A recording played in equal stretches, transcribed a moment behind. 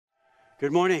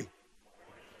Good morning.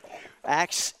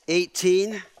 Acts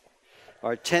 18,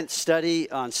 our 10th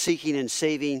study on seeking and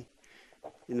saving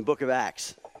in the book of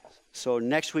Acts. So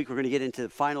next week we're going to get into the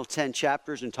final 10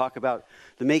 chapters and talk about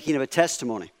the making of a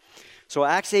testimony. So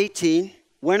Acts 18,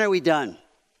 when are we done?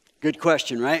 Good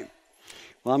question, right?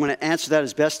 Well, I'm going to answer that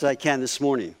as best I can this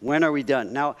morning. When are we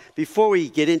done? Now, before we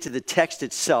get into the text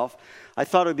itself, I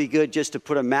thought it would be good just to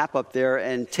put a map up there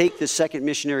and take the second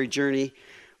missionary journey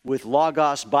with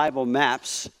Logos Bible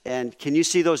maps. And can you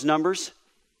see those numbers?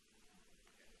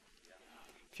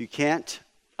 If you can't,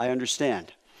 I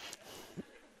understand.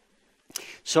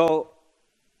 So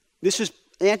this is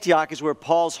Antioch is where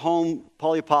Paul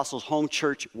the Apostle's home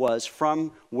church was,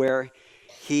 from where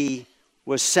he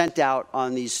was sent out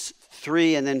on these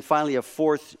three and then finally a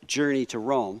fourth journey to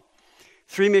Rome.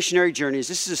 3 missionary journeys.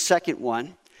 This is the second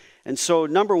one. And so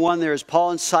number one there is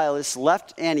Paul and Silas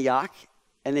left Antioch,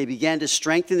 and they began to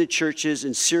strengthen the churches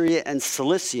in Syria and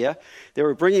Cilicia. They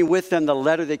were bringing with them the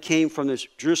letter that came from the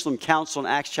Jerusalem Council in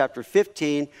Acts chapter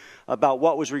 15 about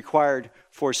what was required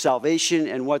for salvation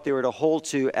and what they were to hold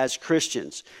to as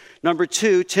Christians. Number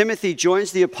 2, Timothy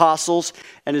joins the apostles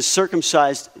and is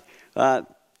circumcised at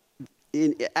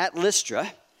Lystra.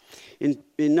 In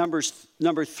number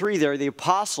 3 there, the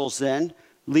apostles then,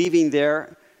 leaving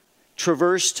there,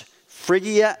 traversed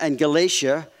Phrygia and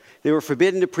Galatia. They were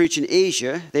forbidden to preach in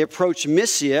Asia. They approached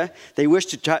Mysia. They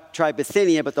wished to try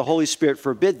Bithynia, but the Holy Spirit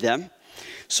forbid them.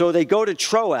 So they go to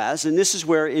Troas, and this is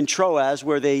where, in Troas,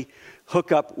 where they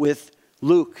hook up with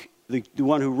Luke, the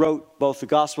one who wrote both the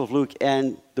Gospel of Luke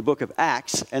and the book of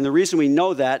Acts. And the reason we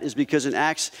know that is because in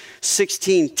Acts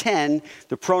 16:10,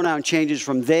 the pronoun changes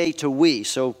from they to we.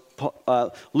 So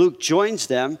Luke joins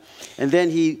them, and then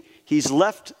he's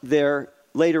left there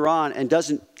later on and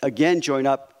doesn't again join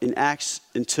up in Acts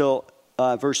until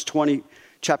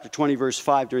chapter 20, verse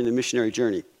 5 during the missionary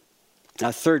journey,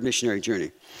 third missionary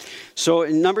journey. So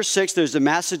in number 6, there's the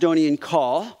Macedonian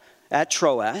call at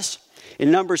Troas.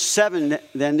 In number 7,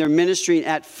 then they're ministering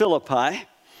at Philippi.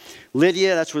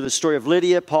 Lydia, that's where the story of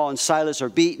Lydia. Paul and Silas are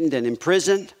beaten and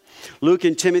imprisoned. Luke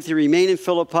and Timothy remain in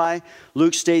Philippi.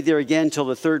 Luke stayed there again until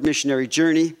the third missionary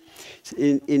journey.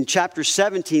 In chapter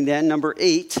 17 then, number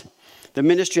 8, the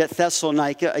ministry at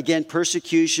Thessalonica, again,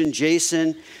 persecution,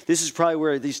 Jason. This is probably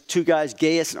where these two guys,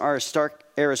 Gaius and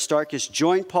Aristarchus,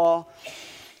 joined Paul.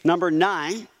 Number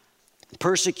 9,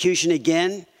 persecution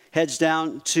again, heads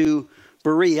down to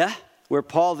Berea, where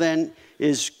Paul then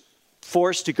is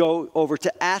forced to go over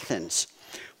to Athens.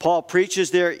 Paul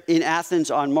preaches there in Athens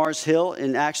on Mars Hill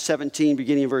in Acts 17,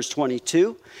 beginning in verse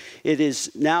 22. It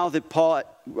is now that Paul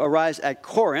arrives at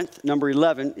Corinth, number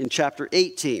 11, in chapter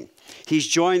 18. He's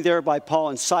joined there by Paul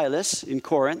and Silas in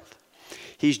Corinth.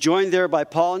 He's joined there by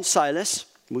Paul and Silas.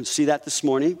 We'll see that this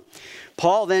morning.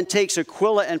 Paul then takes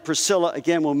Aquila and Priscilla,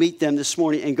 again we'll meet them this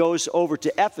morning, and goes over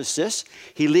to Ephesus.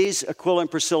 He leaves Aquila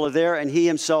and Priscilla there, and he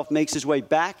himself makes his way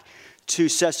back to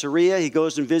Caesarea. He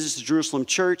goes and visits the Jerusalem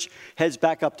church, heads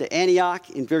back up to Antioch.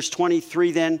 In verse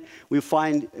 23 then, we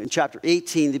find in chapter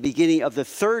 18 the beginning of the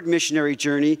third missionary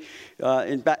journey.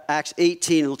 In Acts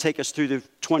 18, it'll take us through the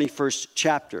 21st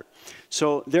chapter.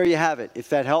 So there you have it. If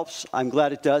that helps, I'm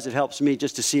glad it does. It helps me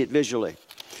just to see it visually.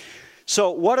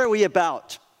 So what are we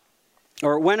about?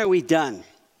 Or when are we done?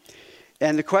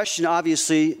 And the question,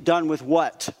 obviously, done with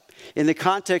what? In the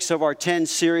context of our 10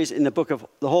 series in the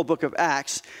whole book of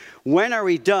Acts, when are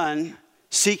we done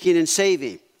seeking and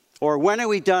saving? Or when are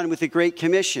we done with the Great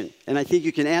Commission? And I think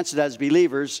you can answer that as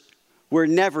believers. We're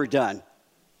never done.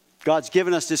 God's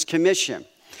given us this commission.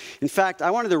 In fact,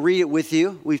 I wanted to read it with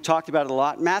you. We've talked about it a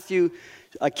lot. Matthew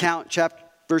account, chapter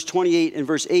verse 28 and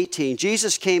verse 18.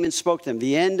 Jesus came and spoke to them.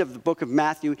 The end of the book of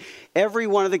Matthew. Every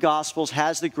one of the Gospels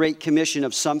has the Great Commission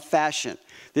of some fashion.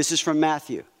 This is from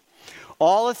Matthew.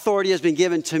 All authority has been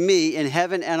given to me in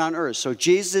heaven and on earth. So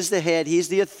Jesus is the head. He's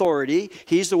the authority.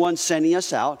 He's the one sending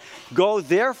us out. Go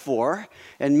therefore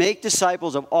and make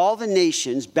disciples of all the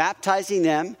nations, baptizing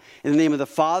them in the name of the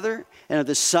Father and of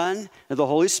the Son and of the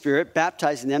Holy Spirit,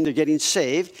 baptizing them. They're getting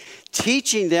saved.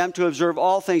 Teaching them to observe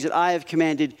all things that I have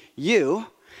commanded you.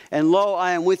 And lo,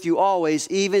 I am with you always,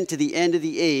 even to the end of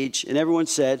the age. And everyone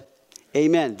said,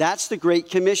 amen. That's the Great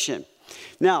Commission.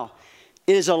 Now,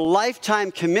 it is a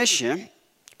lifetime commission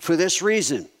for this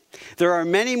reason. There are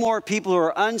many more people who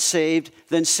are unsaved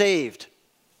than saved.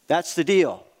 That's the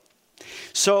deal.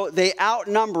 So they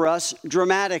outnumber us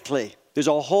dramatically. There's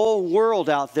a whole world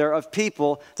out there of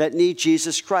people that need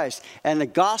Jesus Christ. And the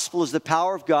gospel is the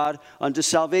power of God unto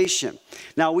salvation.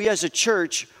 Now, we as a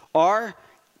church are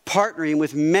partnering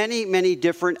with many, many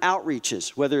different outreaches,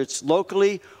 whether it's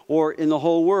locally or in the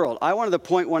whole world. I wanted to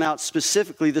point one out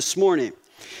specifically this morning.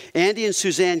 Andy and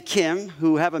Suzanne Kim,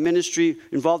 who have a ministry,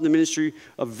 involved in the ministry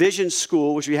of Vision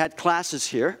School, which we had classes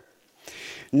here.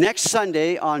 Next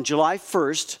Sunday on July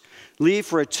 1st, leave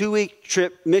for a 2-week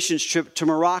trip, missions trip to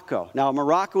Morocco. Now,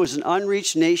 Morocco is an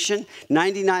unreached nation.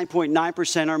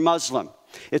 99.9% are Muslim.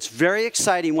 It's very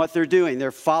exciting what they're doing.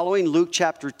 They're following Luke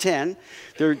chapter 10.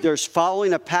 They're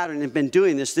following a pattern and been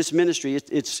doing this ministry.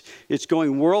 It's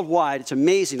going worldwide. It's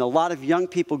amazing. A lot of young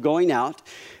people going out.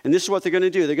 And this is what they're going to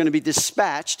do. They're going to be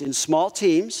dispatched in small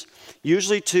teams,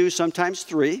 usually 2, sometimes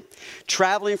 3,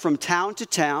 traveling from town to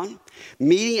town,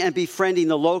 meeting and befriending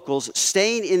the locals,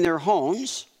 staying in their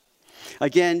homes.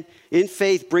 Again, in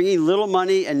faith, bringing little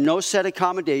money and no set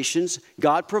accommodations,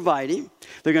 God providing.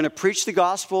 They're going to preach the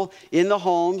gospel in the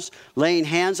homes, laying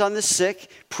hands on the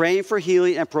sick, praying for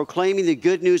healing, and proclaiming the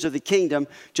good news of the kingdom,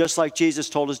 just like Jesus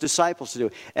told his disciples to do.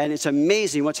 And it's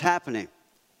amazing what's happening.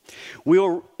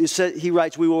 He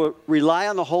writes, we will rely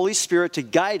on the Holy Spirit to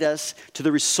guide us to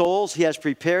the souls he has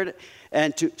prepared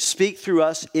and to speak through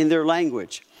us in their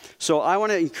language. So I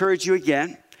want to encourage you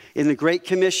again in the Great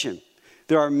Commission.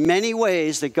 There are many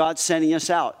ways that God's sending us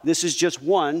out. This is just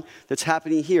one that's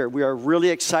happening here. We are really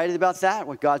excited about that,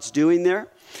 what God's doing there.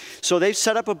 So they've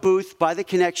set up a booth by the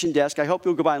connection desk. I hope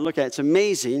you'll go by and look at it. It's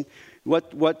amazing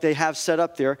what they have set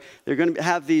up there. They're going to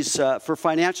have these, for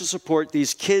financial support,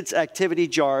 these kids' activity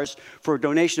jars for a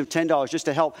donation of $10 just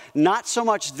to help not so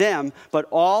much them, but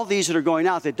all these that are going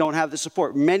out that don't have the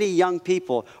support. Many young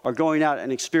people are going out and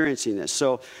experiencing this.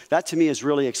 So that to me is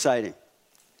really exciting.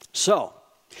 So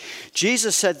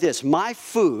Jesus said this, my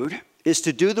food is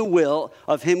to do the will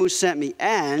of him who sent me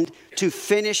and to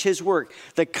finish his work.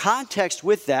 The context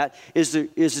with that is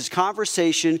his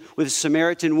conversation with a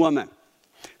Samaritan woman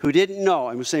who didn't know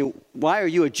and was saying, why are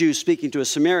you a Jew speaking to a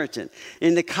Samaritan?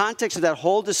 In the context of that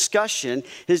whole discussion,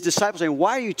 his disciples saying,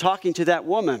 why are you talking to that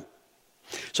woman?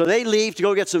 So they leave to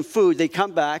go get some food. They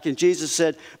come back and Jesus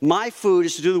said, my food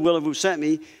is to do the will of who sent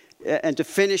me and to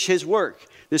finish his work.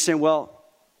 They're saying, well,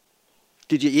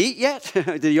 did you eat yet?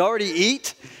 Did you already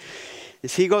eat?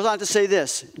 He goes on to say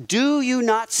this, do you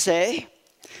not say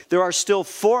there are still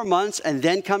 4 months and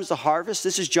then comes the harvest?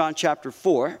 This is John chapter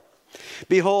 4.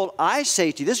 Behold, I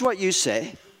say to you, this is what you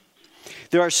say,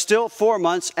 there are still 4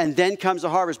 months and then comes the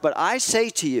harvest. But I say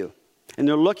to you, and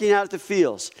they're looking out at the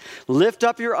fields, lift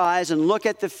up your eyes and look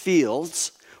at the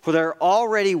fields, for they're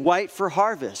already white for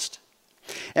harvest.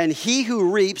 And he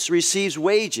who reaps receives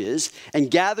wages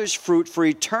and gathers fruit for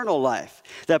eternal life,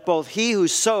 that both he who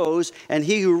sows and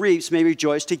he who reaps may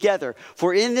rejoice together.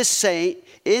 For in this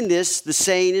the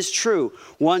saying is true.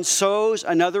 One sows,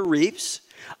 another reaps.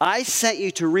 I sent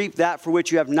you to reap that for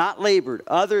which you have not labored.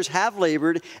 Others have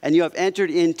labored, and you have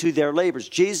entered into their labors.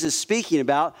 Jesus is speaking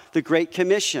about the Great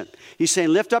Commission. He's saying,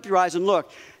 lift up your eyes and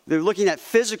look. They're looking at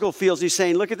physical fields. He's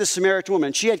saying, look at the Samaritan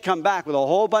woman. She had come back with a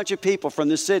whole bunch of people from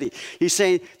the city. He's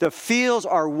saying, the fields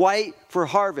are white for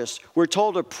harvest. We're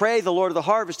told to pray the Lord of the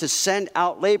harvest to send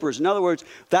out laborers. In other words,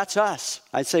 that's us.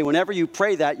 I'd say whenever you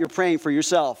pray that, you're praying for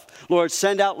yourself. Lord,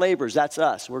 send out laborers. That's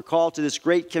us. We're called to this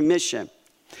Great Commission.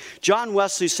 John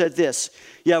Wesley said this,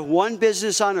 you have one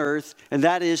business on earth, and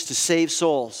that is to save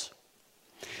souls.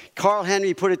 Carl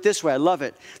Henry put it this way, I love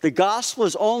it. The gospel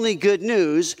is only good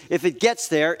news if it gets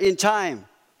there in time.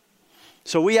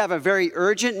 So we have a very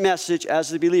urgent message as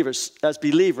the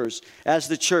believers, as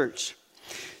the church.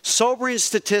 Sobering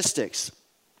statistics.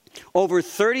 Over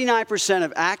 39%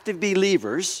 of active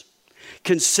believers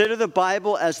consider the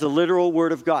Bible as the literal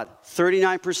word of God.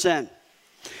 39%.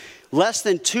 Less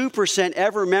than 2%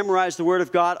 ever memorize the Word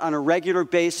of God on a regular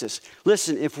basis.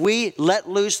 Listen, if we let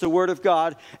loose the Word of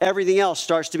God, everything else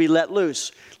starts to be let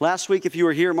loose. Last week, if you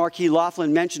were here, Marquis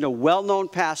Laughlin mentioned a well-known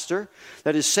pastor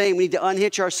that is saying we need to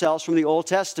unhitch ourselves from the Old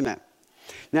Testament.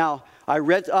 Now, I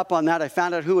read up on that. I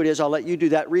found out who it is. I'll let you do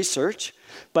that research.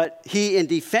 But he, in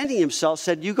defending himself,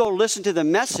 said, you go listen to the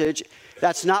message.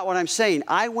 That's not what I'm saying.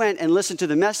 I went and listened to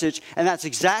the message, and that's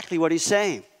exactly what he's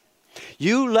saying.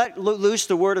 You let loose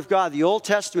the Word of God. The Old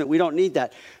Testament, we don't need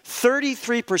that.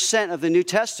 33% of the New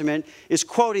Testament is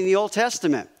quoting the Old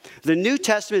Testament. The New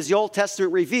Testament is the Old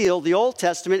Testament revealed. The Old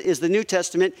Testament is the New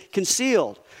Testament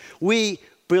concealed. We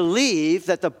believe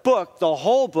that the book, the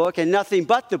whole book, and nothing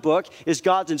but the book is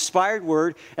God's inspired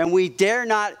word, and we dare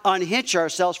not unhitch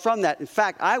ourselves from that. In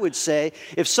fact, I would say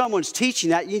if someone's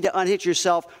teaching that, you need to unhitch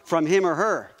yourself from him or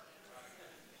her.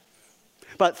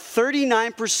 But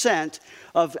 39%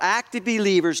 of active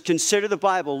believers consider the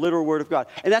Bible literal word of God.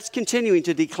 And that's continuing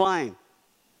to decline.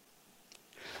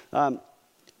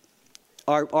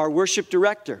 Our worship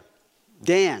director,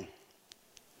 Dan,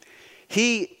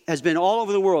 he has been all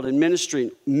over the world in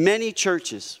ministry, many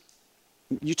churches.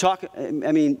 You talk,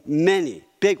 I mean, many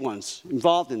big ones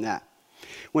involved in that.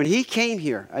 When he came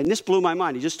here, and this blew my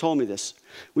mind, he just told me this.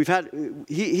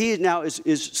 He now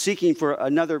is seeking for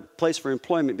another place for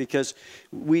employment because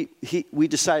we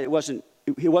decided it wasn't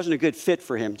a good fit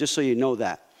for him, just so you know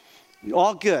that.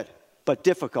 All good, but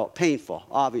difficult, painful,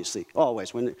 obviously,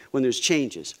 always, when there's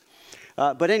changes.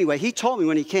 But anyway, he told me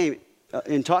when he came,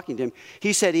 in talking to him,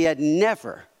 he said he had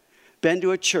never been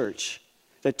to a church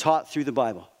that taught through the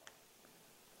Bible.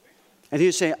 And he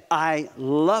was saying, I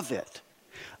love it.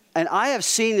 And I have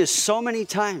seen this so many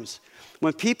times.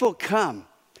 When people come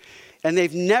and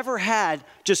they've never had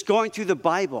just going through the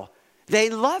Bible, they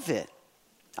love it.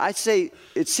 I'd say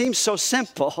it seems so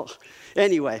simple.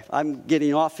 Anyway, I'm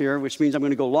getting off here, which means I'm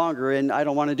going to go longer, and I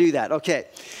don't want to do that. Okay,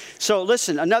 so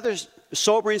listen, another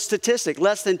sobering statistic.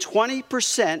 Less than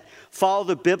 20% follow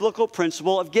the biblical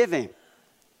principle of giving.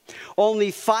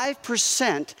 Only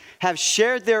 5% have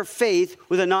shared their faith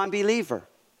with a non-believer.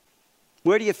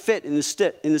 Where do you fit in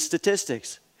the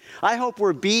statistics? I hope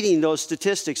we're beating those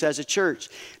statistics as a church.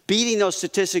 Beating those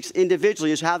statistics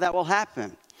individually is how that will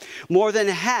happen. More than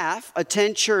half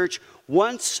attend church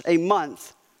once a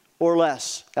month or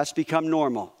less. That's become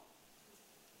normal.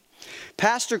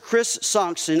 Pastor Chris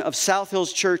Sonkson of South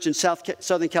Hills Church in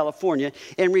Southern California,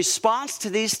 in response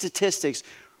to these statistics,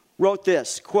 wrote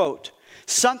this, quote,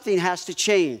 "Something has to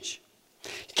change.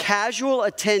 Casual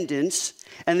attendance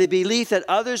and the belief that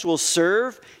others will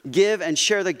serve, give, and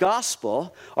share the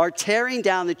gospel are tearing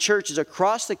down the churches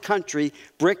across the country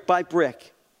brick by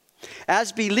brick.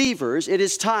 As believers, it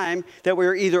is time that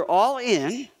we're either all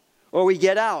in or we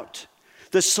get out.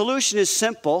 The solution is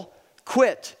simple,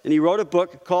 quit." And he wrote a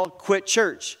book called Quit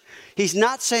Church. He's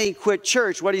not saying quit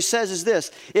church. What he says is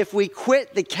this: if we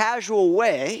quit the casual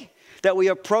way that we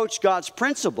approach God's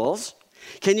principles,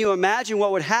 can you imagine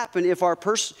what would happen if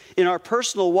in our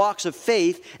personal walks of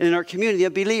faith and in our community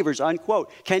of believers,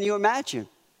 unquote. Can you imagine?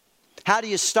 How do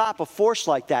you stop a force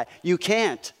like that? You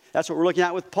can't. That's what we're looking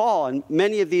at with Paul and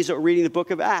many of these that are reading the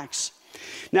book of Acts.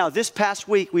 Now, this past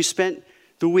week, we spent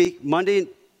the week, Monday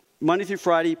through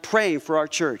Friday, praying for our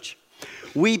church.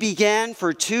 We began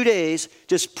for 2 days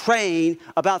just praying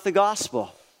about the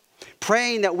gospel.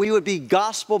 Praying that we would be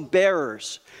gospel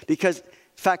bearers. Because, in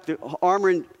fact, the armor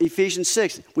in Ephesians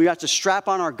 6, we have to strap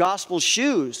on our gospel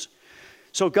shoes.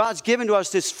 So God's given to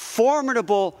us this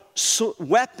formidable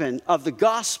weapon of the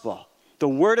gospel, the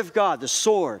word of God, the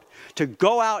sword, to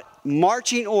go out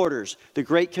marching orders, the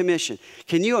Great Commission.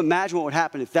 Can you imagine what would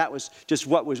happen if that was just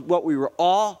what we were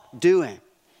all doing?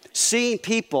 Seeing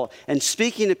people and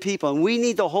speaking to people. And we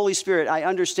need the Holy Spirit. I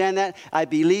understand that. I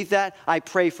believe that. I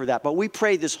pray for that. But we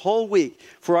prayed this whole week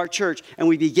for our church. And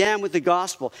we began with the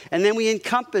gospel. And then we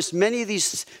encompassed many of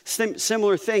these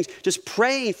similar things. Just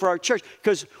praying for our church.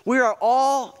 Because we are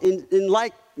all in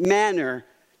like manner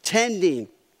tending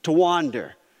to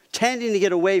wander. Tending to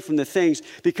get away from the things.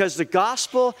 Because the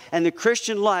gospel and the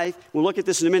Christian life, we'll look at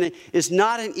this in a minute, is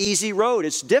not an easy road.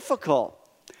 It's difficult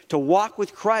to walk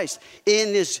with Christ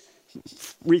in this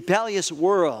rebellious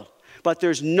world. But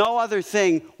there's no other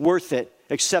thing worth it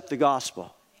except the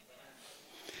gospel.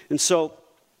 And so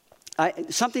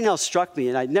something else struck me,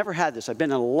 and I'd never had this. I've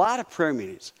been in a lot of prayer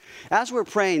meetings. As we're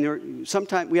praying,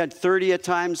 sometimes we had 30 at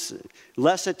times,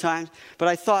 less at times. But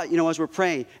I thought, as we're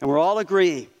praying, and we're all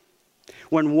agreeing,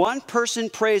 when one person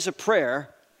prays a prayer,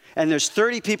 and there's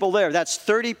 30 people there, that's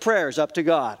 30 prayers up to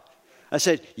God. I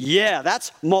said, yeah,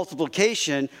 that's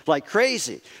multiplication like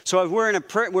crazy. So if we're in a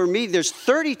prayer, we're meeting, there's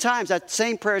 30 times that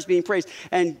same prayer is being prayed.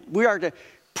 And we are to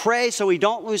pray so we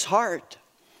don't lose heart.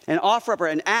 And offer up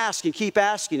and ask and keep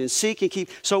asking and seek and keep.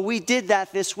 So we did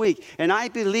that this week. And I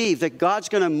believe that God's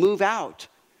going to move out.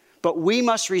 But we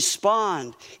must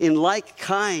respond in like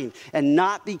kind and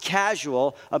not be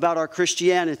casual about our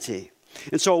Christianity.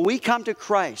 And so when we come to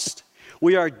Christ,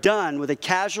 we are done with a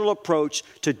casual approach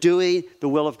to doing the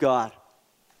will of God.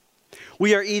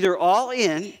 We are either all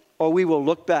in or we will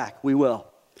look back. We will.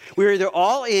 We're either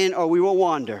all in or we will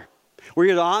wander. We're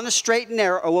either on the straight and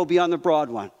narrow or we'll be on the broad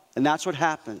one. And that's what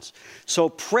happens. So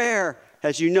prayer,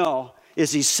 as you know,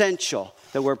 is essential.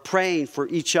 That we're praying for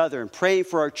each other and praying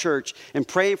for our church and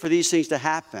praying for these things to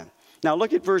happen. Now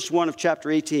look at verse 1 of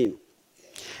chapter 18.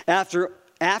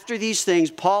 After these things,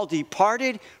 Paul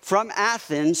departed from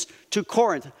Athens to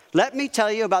Corinth. Let me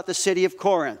tell you about the city of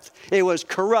Corinth. It was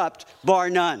corrupt, bar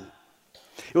none.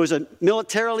 It was a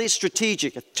militarily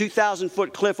strategic. A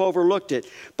 2,000-foot cliff overlooked it.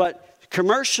 But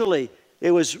commercially,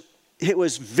 it was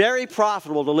very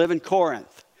profitable to live in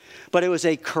Corinth. But it was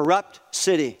a corrupt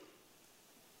city.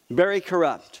 Very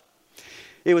corrupt.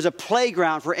 It was a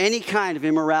playground for any kind of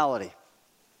immorality.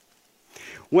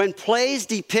 When plays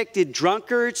depicted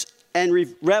drunkards and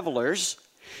revelers,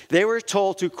 they were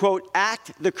told to, quote,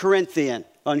 act the Corinthian,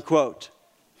 unquote.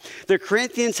 The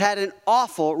Corinthians had an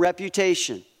awful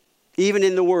reputation, even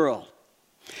in the world.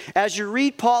 As you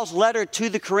read Paul's letter to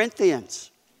the Corinthians,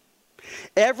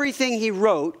 everything he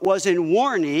wrote was in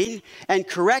warning and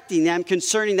correcting them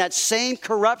concerning that same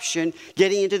corruption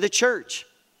getting into the church,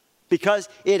 because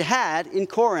it had in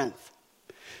Corinth.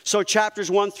 So chapters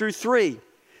 1 through 3,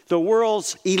 the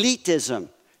world's elitism,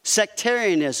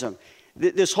 sectarianism,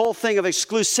 this whole thing of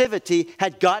exclusivity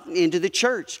had gotten into the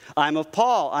church. I'm of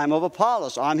Paul, I'm of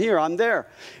Apollos, I'm here, I'm there.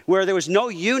 Where there was no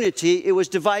unity, it was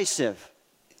divisive.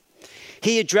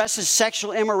 He addresses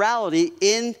sexual immorality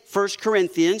in 1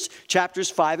 Corinthians chapters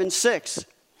 5 and 6.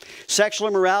 Sexual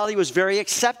immorality was very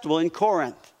acceptable in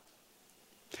Corinth.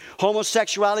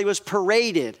 Homosexuality was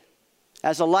paraded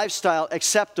as a lifestyle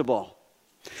acceptable.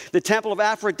 The temple of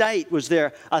Aphrodite was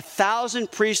there.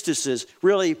 1,000 priestesses,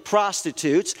 really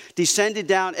prostitutes, descended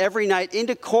down every night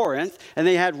into Corinth, and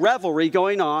they had revelry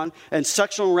going on and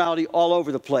sexual immorality all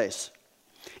over the place.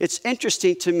 It's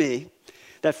interesting to me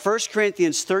that 1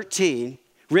 Corinthians 13,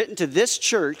 written to this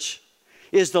church,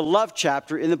 is the love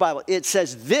chapter in the Bible. It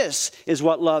says this is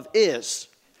what love is,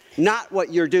 not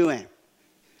what you're doing.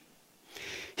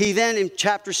 He then, in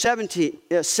chapter 7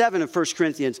 of 1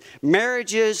 Corinthians,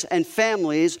 marriages and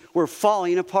families were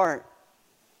falling apart.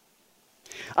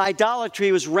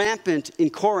 Idolatry was rampant in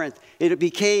Corinth.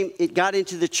 It got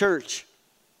into the church.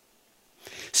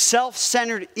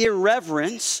 Self-centered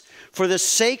irreverence for the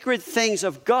sacred things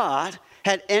of God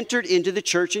had entered into the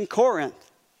church in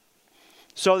Corinth.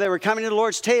 So they were coming to the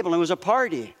Lord's table and it was a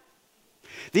party.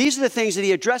 These are the things that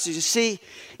he addresses. You see,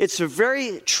 it's a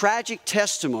very tragic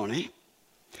testimony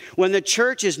when the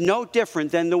church is no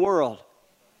different than the world.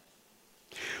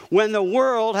 When the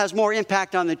world has more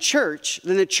impact on the church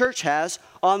than the church has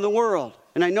on the world.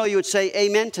 And I know you would say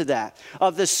amen to that.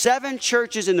 Of the 7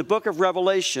 churches in the book of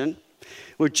Revelation,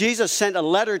 where Jesus sent a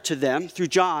letter to them through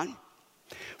John,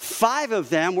 5 of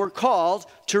them were called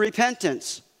to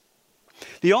repentance.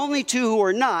 The only 2 who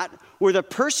were not were the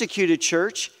persecuted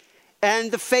church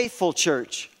and the faithful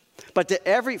church. But to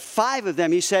every 5 of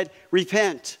them, he said,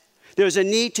 repent. There's a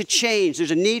need to change.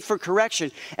 There's a need for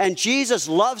correction. And Jesus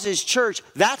loves his church.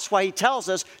 That's why he tells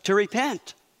us to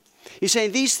repent. He's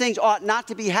saying these things ought not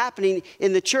to be happening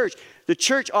in the church. The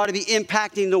church ought to be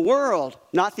impacting the world,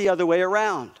 not the other way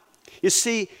around. You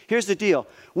see, here's the deal.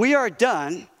 We are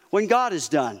done when God is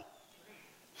done.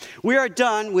 We are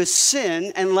done with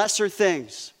sin and lesser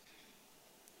things.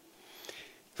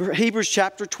 For Hebrews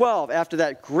chapter 12, after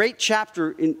that great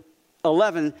chapter in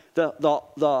 11,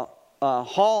 the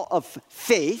hall of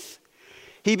faith,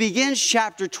 he begins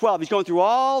chapter 12. He's going through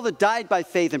all the died by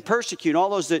faith and persecuted, all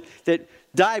those that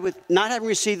died with not having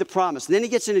received the promise. And then he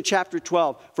gets into chapter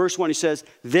 12, verse 1. He says,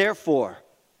 therefore,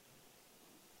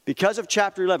 because of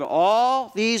chapter 11,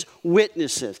 all these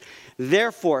witnesses,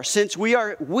 therefore, since we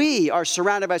are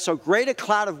surrounded by so great a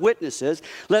cloud of witnesses,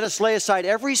 let us lay aside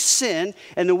every sin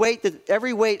and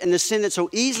every weight and the sin that so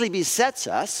easily besets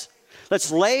us.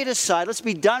 Let's lay it aside. Let's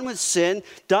be done with sin,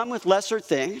 done with lesser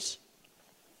things.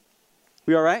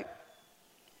 We all right?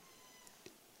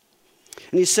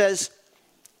 And he says,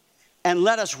 and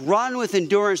let us run with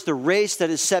endurance the race that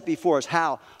is set before us.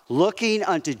 How? Looking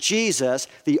unto Jesus,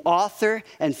 the author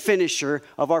and finisher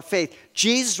of our faith.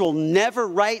 Jesus will never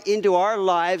write into our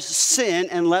lives sin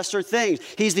and lesser things.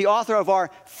 He's the author of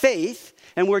our faith,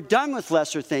 and we're done with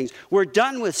lesser things. We're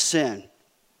done with sin.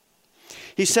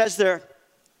 He says there,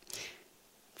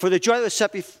 for the joy that was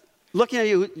set before, looking at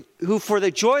you, who for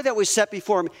the joy that was set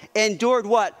before him endured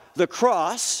what? The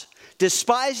cross,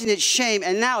 despising its shame,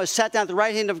 and now is sat down at the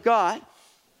right hand of God.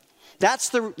 That's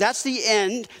the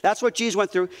end. That's what Jesus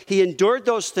went through. He endured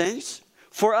those things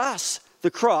for us, the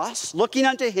cross, looking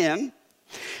unto him.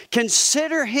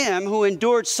 Consider him who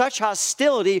endured such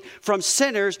hostility from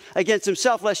sinners against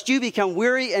himself, lest you become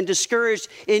weary and discouraged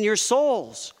in your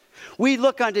souls. We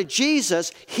look unto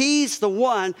Jesus. He's the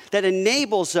one that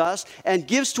enables us and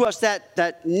gives to us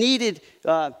that needed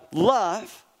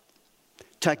love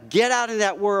to get out in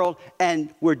that world,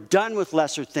 and we're done with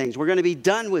lesser things. We're going to be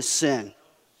done with sin.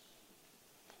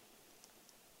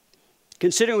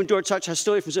 Consider who endured such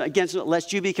hostility from sin against it,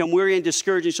 lest you become weary and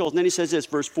discouraged in your souls. And then he says this,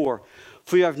 verse 4.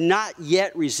 For you have not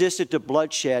yet resisted to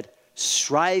bloodshed,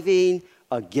 striving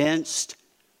against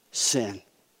sin.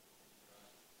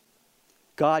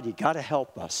 God, you got to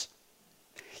help us.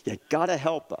 You got to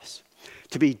help us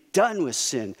to be done with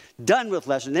sin, done with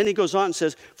lesser. And then he goes on and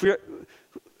says,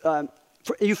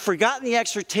 You've forgotten the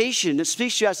exhortation that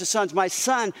speaks to you as the sons. My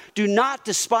son, do not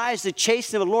despise the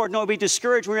chastening of the Lord, nor be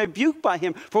discouraged when rebuked by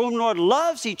him. For whom the Lord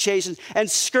loves, he chastens and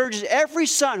scourges every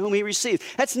son whom he receives.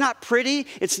 That's not pretty.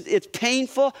 It's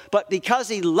painful. But because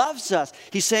he loves us,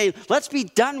 he's saying, let's be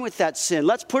done with that sin.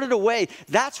 Let's put it away.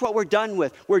 That's what we're done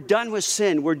with. We're done with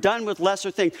sin. We're done with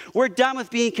lesser things. We're done with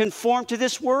being conformed to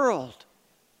this world.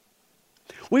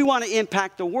 We want to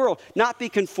impact the world, not be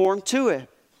conformed to it.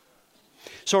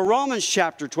 So Romans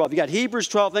chapter 12, you got Hebrews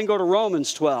 12, then go to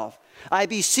Romans 12. I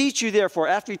beseech you therefore,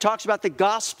 after he talks about the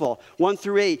gospel, 1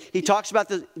 through 8, he talks about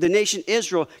the nation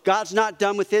Israel. God's not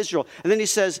done with Israel. And then he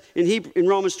says in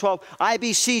Romans 12, I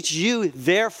beseech you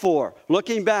therefore,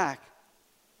 looking back,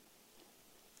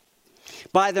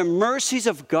 by the mercies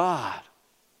of God,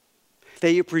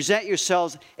 that you present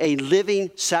yourselves a living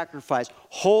sacrifice,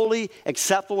 holy,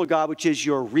 acceptable to God, which is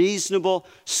your reasonable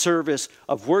service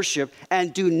of worship.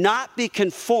 And do not be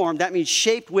conformed, that means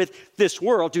shaped with this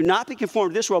world. Do not be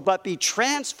conformed to this world, but be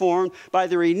transformed by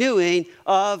the renewing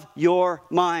of your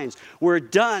minds. We're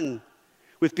done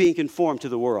with being conformed to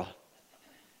the world.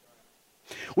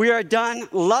 We are done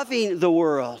loving the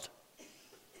world.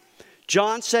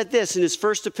 John said this in his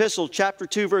first epistle, chapter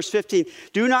 2, verse 15.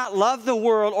 Do not love the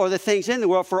world or the things in the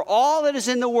world, for all that is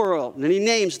in the world, and then he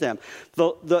names them.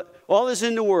 All is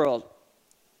in the world.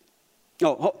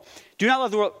 Do not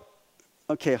love the world.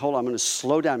 Okay, hold on. I'm going to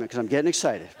slow down because I'm getting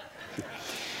excited.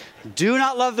 Do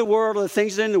not love the world or the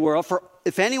things that are in the world, for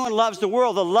if anyone loves the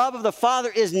world, the love of the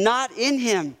Father is not in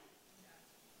him.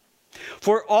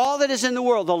 For all that is in the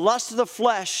world, the lust of the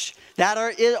flesh, that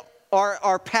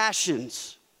are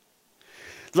passions.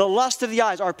 The lust of the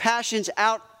eyes, our passions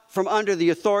out from under the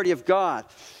authority of God.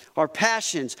 Our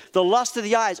passions, the lust of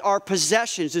the eyes, our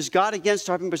possessions. Is God against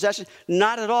our possessions?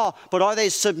 Not at all. But are they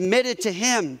submitted to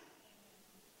him?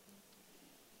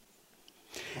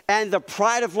 And the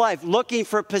pride of life, looking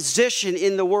for position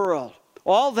in the world.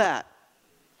 All that,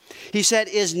 he said,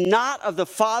 is not of the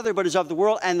Father, but is of the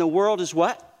world. And the world is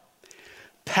what?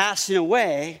 Passing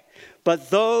away. But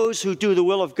those who do the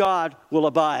will of God will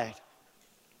abide.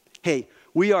 Hey,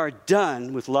 we are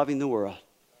done with loving the world.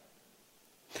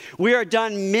 We are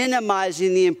done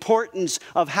minimizing the importance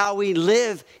of how we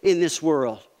live in this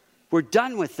world. We're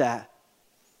done with that.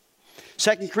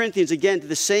 2 Corinthians, again, to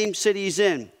the same city he's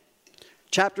in.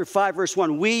 Chapter 5, verse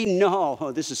 1. We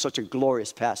know, this is such a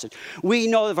glorious passage. We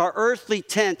know if our earthly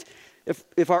tent,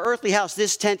 if our earthly house,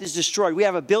 this tent is destroyed, we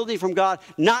have a building from God,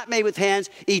 not made with hands,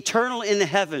 eternal in the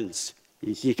heavens.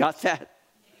 You got that?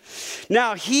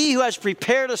 Now he who has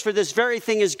prepared us for this very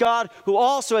thing is God, who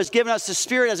also has given us the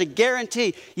Spirit as a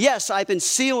guarantee. Yes, I've been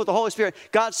sealed with the Holy Spirit.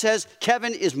 God says,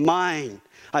 Kevin is mine.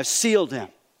 I've sealed him.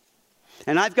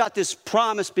 And I've got this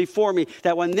promise before me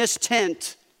that when this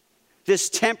tent, this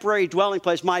temporary dwelling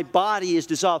place, my body is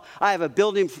dissolved, I have a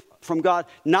building from God,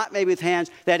 not made with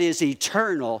hands, that is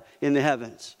eternal in the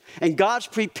heavens. And God's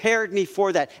prepared me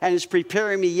for that and is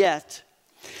preparing me yet.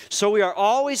 So we are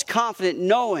always confident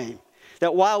knowing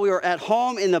that while we are at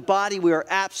home in the body, we are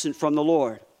absent from the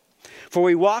Lord. For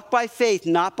we walk by faith,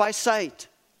 not by sight.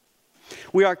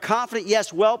 We are confident,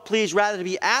 yes, well pleased, rather to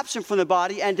be absent from the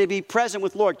body and to be present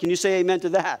with the Lord. Can you say amen to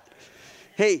that?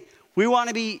 Hey, we want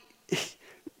to be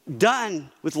done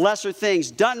with lesser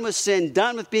things, done with sin,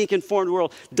 done with being conformed to the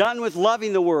world, done with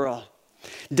loving the world.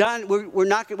 We're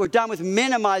done with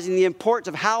minimizing the importance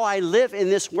of how I live in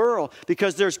this world,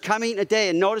 because there's coming a day,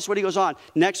 and notice what he goes on.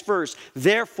 Next verse.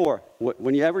 Therefore,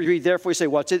 when you ever read therefore, you say,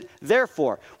 what's it?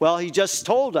 Therefore. Well, he just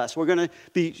told us we're going to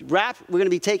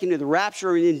be taken to the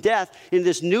rapture and in death in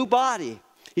this new body.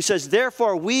 He says,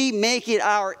 therefore, we make it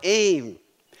our aim,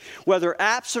 whether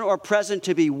absent or present,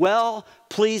 to be well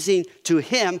pleasing to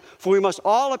him. For we must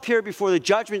all appear before the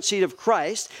judgment seat of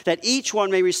Christ, that each one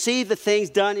may receive the things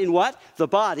done in what? The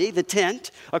body, the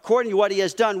tent, according to what he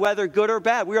has done, whether good or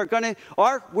bad. We're going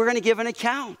to give an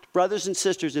account, brothers and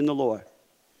sisters in the Lord.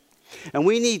 And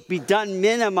we need to be done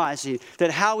minimizing that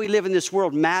how we live in this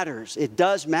world matters. It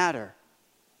does matter.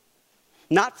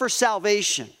 Not for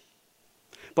salvation,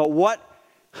 but what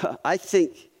I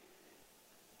think,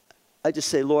 I just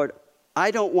say, Lord,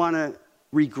 I don't want to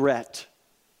regret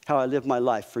how I live my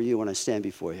life for you when I stand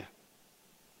before you.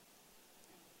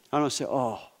 I don't want to say,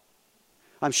 oh,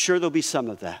 I'm sure there'll be some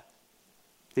of that.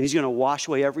 And he's going to wash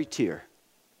away every tear.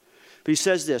 But he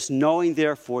says this, knowing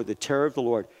therefore the terror of the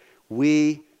Lord,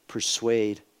 we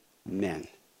persuade men.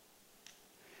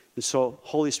 And so,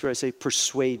 Holy Spirit, I say,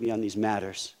 persuade me on these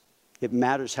matters. It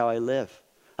matters how I live.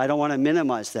 I don't want to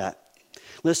minimize that.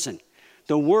 Listen,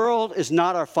 the world is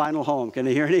not our final home. Can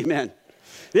I hear an amen?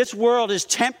 This world is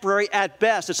temporary at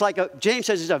best. It's like, James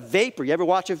says, it's a vapor. You ever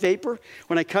watch a vapor?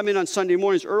 When I come in on Sunday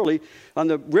mornings early on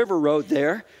the river road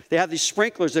there, they have these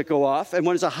sprinklers that go off. And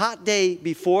when it's a hot day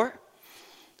before,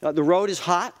 the road is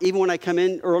hot, even when I come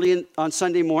in early on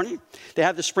Sunday morning. They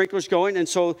have the sprinklers going, and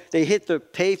so they hit the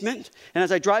pavement. And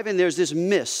as I drive in, there's this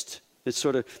mist, that's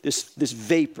sort of this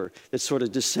vapor that sort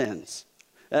of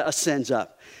ascends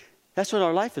up. That's what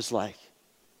our life is like.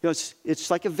 You know, it's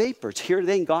like a vapor. It's here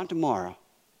today and gone tomorrow.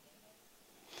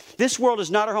 This world is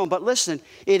not our home, but listen,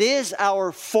 it is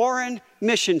our foreign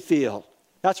mission field.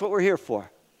 That's what we're here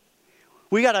for.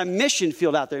 We got a mission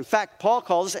field out there. In fact, Paul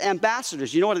calls us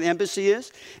ambassadors. You know what an embassy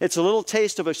is? It's a little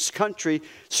taste of a country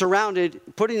surrounded,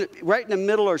 putting right in the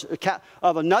middle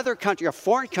of another country, a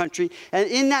foreign country. And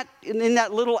in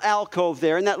that little alcove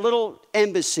there, in that little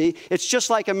embassy, it's just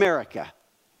like America.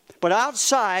 But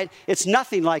outside, it's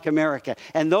nothing like America.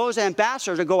 And those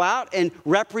ambassadors will go out and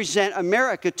represent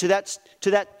America to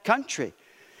that country.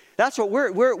 That's what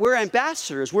we're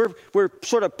ambassadors. We're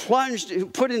sort of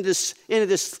put into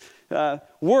this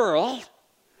world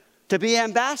to be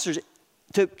ambassadors,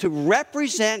 to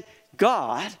represent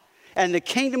God and the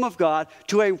kingdom of God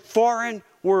to a foreign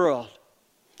world.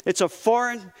 It's a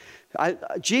foreign.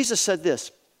 Jesus said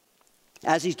this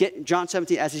John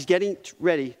 17, as he's getting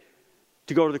ready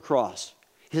to go to the cross.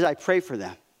 He says, I pray for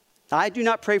them. I do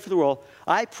not pray for the world.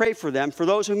 I pray for them, for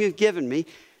those whom you've given me,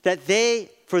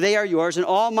 for they are yours, and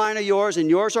all mine are yours, and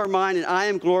yours are mine, and I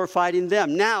am glorified in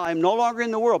them. Now I am no longer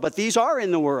in the world, but these are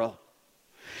in the world.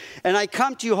 And I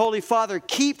come to you, Holy Father,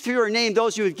 keep through your name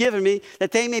those you have given me,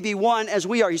 that they may be one as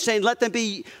we are. He's saying, let them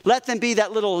be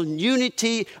that little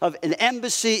unity of an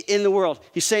embassy in the world.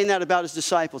 He's saying that about his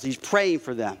disciples. He's praying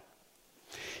for them.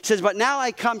 He says, but now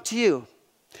I come to you.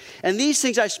 And these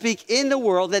things I speak in the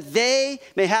world, that they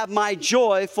may have my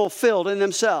joy fulfilled in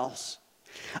themselves.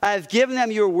 I have given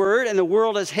them your word, and the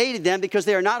world has hated them because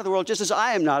they are not of the world, just as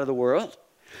I am not of the world.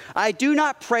 I do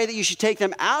not pray that you should take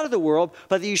them out of the world,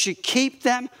 but that you should keep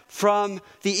them from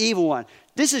the evil one.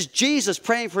 This is Jesus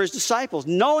praying for his disciples,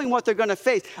 knowing what they're going to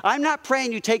face. I'm not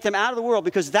praying you take them out of the world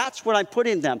because that's what I'm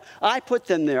putting them. I put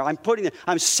them there.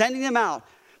 I'm sending them out,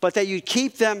 but that you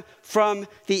keep them from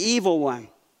the evil one.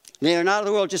 They are not of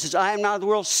the world, just as I am not of the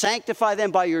world. Sanctify them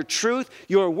by your truth.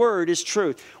 Your word is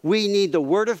truth. We need the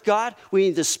word of God. We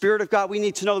need the Spirit of God. We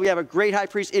need to know that we have a great high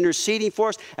priest interceding for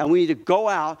us. And we need to go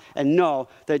out and know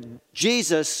that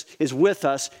Jesus is with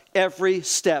us every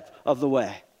step of the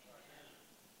way.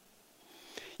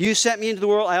 You sent me into the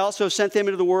world. I also have sent them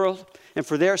into the world. And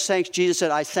for their sakes, Jesus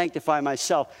said, I sanctify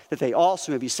myself, that they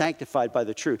also may be sanctified by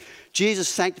the truth. Jesus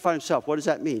sanctified himself. What does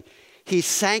that mean? He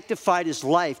sanctified his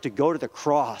life to go to the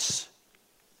cross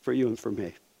for you and for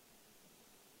me.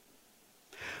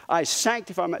 I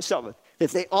sanctify myself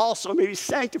that they also may be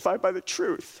sanctified by the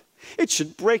truth. It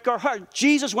should break our heart.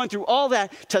 Jesus went through all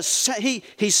that.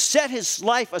 He set his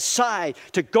life aside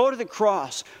to go to the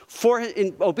cross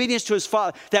in obedience to his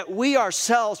Father, that we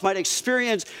ourselves might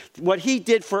experience what he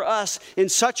did for us in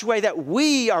such a way that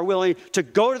we are willing to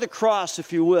go to the cross,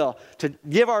 if you will, to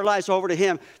give our lives over to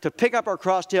him, to pick up our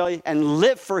cross daily and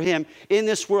live for him in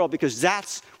this world, because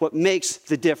that's what makes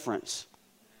the difference.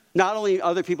 Not only in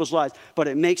other people's lives, but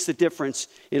it makes the difference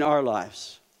in our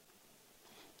lives.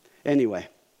 Anyway.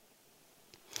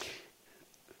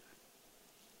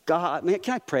 God, man,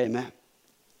 can I pray, man?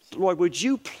 Lord, would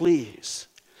you please,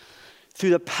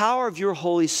 through the power of your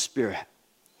Holy Spirit,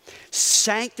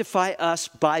 sanctify us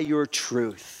by your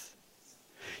truth.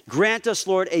 Grant us,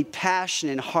 Lord, a passion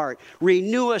and heart.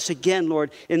 Renew us again,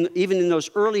 Lord, even in those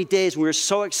early days when we were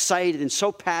so excited and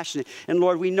so passionate. And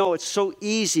Lord, we know it's so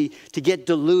easy to get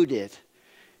deluded.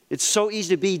 It's so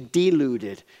easy to be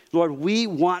deluded. Lord, we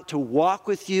want to walk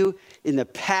with you in the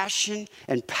passion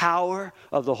and power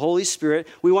of the Holy Spirit.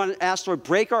 We want to ask, Lord,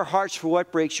 break our hearts for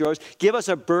what breaks yours. Give us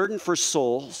a burden for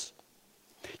souls.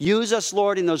 Use us,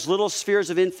 Lord, in those little spheres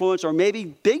of influence, or maybe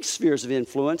big spheres of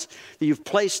influence that you've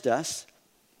placed us,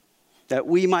 that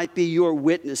we might be your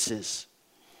witnesses,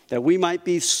 that we might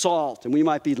be salt and we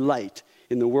might be light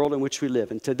in the world in which we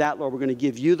live. And to that, Lord, we're going to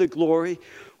give you the glory.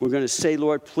 We're going to say,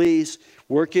 Lord, please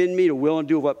work in me to will and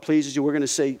do what pleases you. We're going to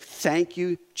say, thank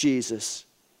you, Jesus,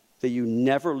 that you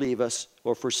never leave us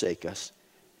or forsake us.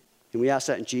 And we ask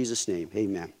that in Jesus' name.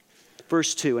 Amen.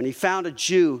 Verse 2, and he found a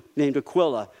Jew named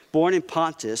Aquila, born in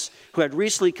Pontus, who had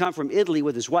recently come from Italy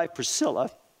with his wife Priscilla,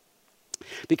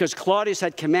 because Claudius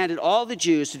had commanded all the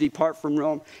Jews to depart from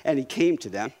Rome, and he came to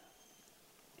them.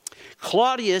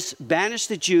 Claudius banished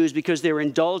the Jews because they were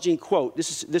indulging, quote,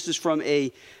 this is from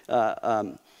a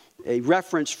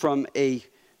reference from a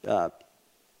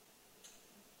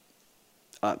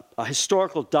a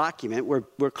historical document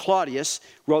where Claudius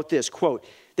wrote this, quote,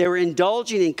 "They were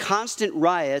indulging in constant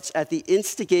riots at the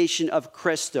instigation of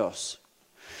Christos."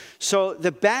 So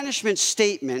the banishment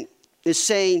statement is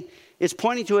saying, it's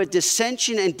pointing to a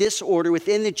dissension and disorder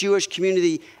within the Jewish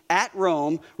community at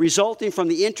Rome, resulting from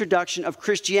the introduction of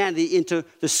Christianity into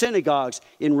the synagogues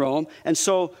in Rome. And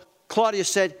so Claudius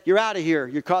said, "You're out of here.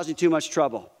 You're causing too much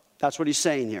trouble." That's what he's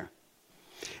saying here.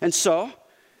 And so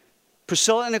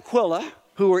Priscilla and Aquila,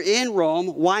 who were in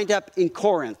Rome, wind up in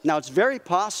Corinth. Now, it's very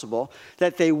possible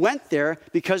that they went there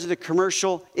because of the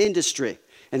commercial industry.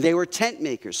 And they were tent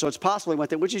makers. So it's possible they went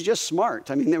there, which is just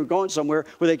smart. I mean, they were going somewhere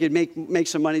where they could make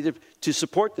some money to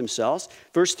support themselves.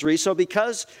 Verse 3, "So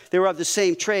because they were of the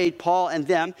same trade, Paul and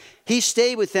them, he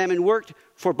stayed with them and worked,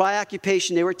 for by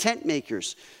occupation they were tent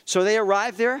makers." So they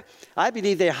arrived there. I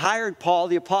believe they hired Paul,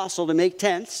 the apostle, to make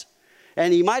tents.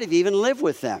 And he might have even lived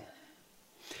with them.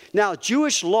 Now,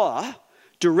 Jewish law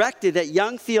directed that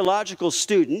young theological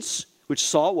students, which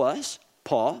Saul was,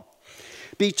 Paul,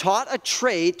 be taught a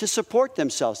trade to support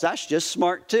themselves. That's just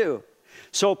smart too.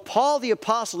 So Paul the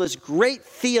apostle, this great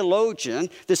theologian,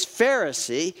 this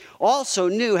Pharisee, also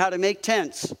knew how to make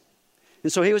tents.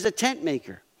 And so he was a tent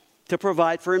maker to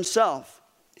provide for himself.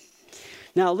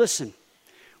 Now listen,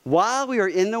 while we are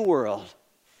in the world,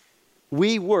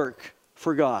 we work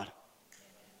for God.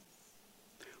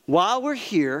 While we're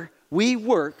here, we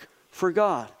work for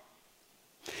God.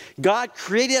 God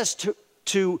created us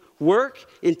to work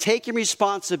in taking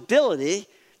responsibility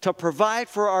to provide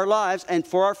for our lives and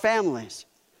for our families.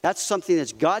 That's something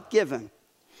that's God-given.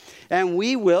 And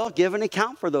we will give an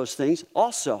account for those things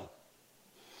also.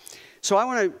 So I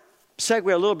want to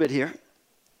segue a little bit here.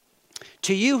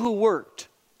 To you who worked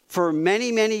for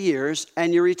many, many years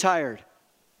and you're retired,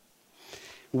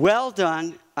 well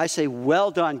done. I say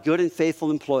well done, good and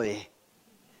faithful employee.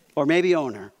 Or maybe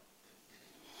owner.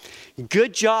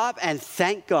 Good job, and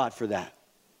thank God for that.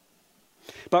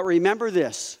 But remember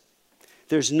this,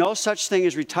 there's no such thing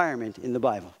as retirement in the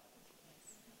Bible.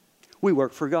 We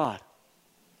work for God.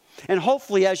 And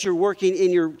hopefully as you're working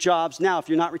in your jobs now, if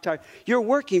you're not retired, you're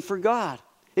working for God.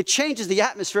 It changes the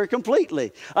atmosphere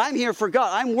completely. I'm here for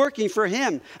God. I'm working for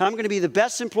Him. And I'm going to be the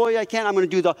best employee I can. I'm going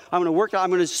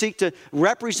to seek to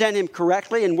represent Him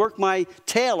correctly and work my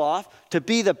tail off to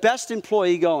be the best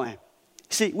employee going.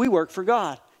 See, we work for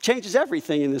God. Changes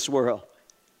everything in this world.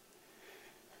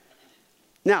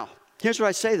 Now, here's what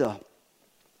I say though.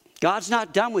 God's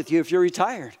not done with you if you're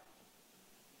retired.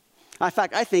 In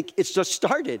fact, I think it's just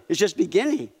started. It's just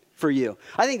beginning for you.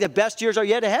 I think the best years are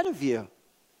yet ahead of you.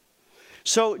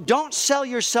 So don't sell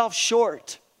yourself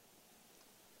short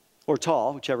or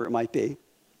tall, whichever it might be.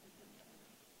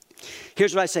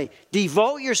 Here's what I say.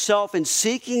 Devote yourself in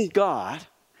seeking God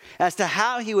as to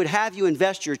how He would have you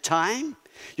invest your time,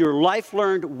 your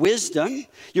life-learned wisdom,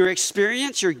 your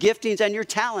experience, your giftings, and your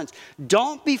talents.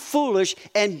 Don't be foolish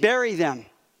and bury them.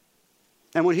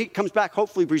 And when He comes back,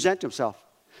 hopefully present Himself.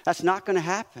 That's not going to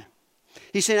happen.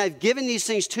 He's saying, I've given these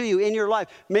things to you in your life.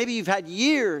 Maybe you've had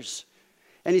years.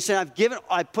 And He said,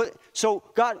 so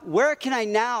God, where can I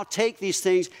now take these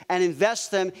things and invest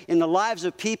them in the lives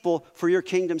of people for your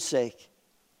kingdom's sake?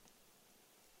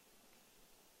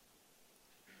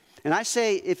 And I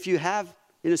say, if you have,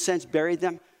 in a sense, buried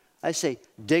them, I say,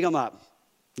 dig them up.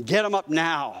 Get them up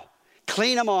now.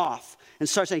 Clean them off. And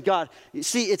start saying, God, you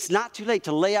see, it's not too late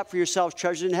to lay up for yourselves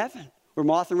treasures in heaven, where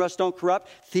moth and rust don't corrupt,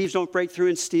 thieves don't break through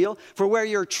and steal. For where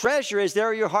your treasure is, there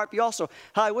will your heart be also.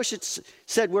 How I wish it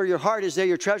said where your heart is, there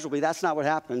your treasure will be. That's not what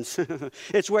happens.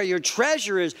 It's where your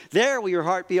treasure is, there will your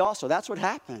heart be also. That's what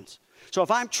happens. So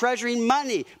if I'm treasuring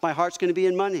money, my heart's going to be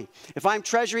in money. If I'm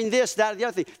treasuring this, that, or the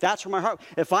other thing, that's where my heart.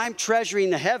 If I'm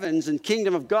treasuring the heavens and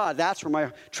kingdom of God, that's where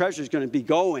my treasure is going to be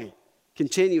going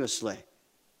continuously.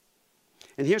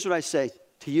 And here's what I say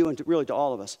to you and really to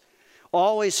all of us.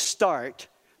 Always start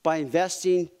by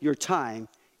investing your time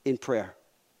in prayer.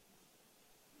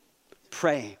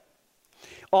 Praying.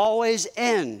 Always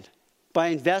end by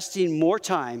investing more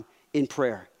time in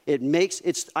prayer.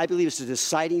 I believe it's a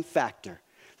deciding factor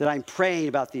that I'm praying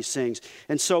about these things.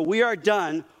 And so we are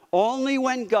done only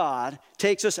when God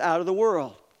takes us out of the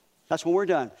world. That's when we're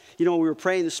done. You know, we were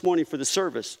praying this morning for the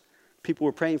service. People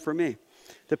were praying for me.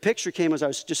 The picture came as I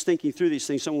was just thinking through these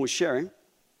things, someone was sharing,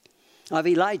 of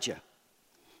Elijah.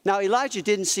 Now, Elijah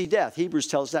didn't see death. Hebrews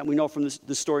tells us that. We know from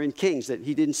the story in Kings that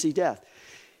he didn't see death.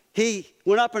 He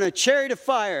went up in a chariot of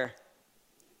fire.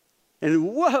 And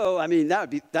whoa, I mean,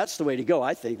 that's the way to go,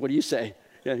 I think. What do you say?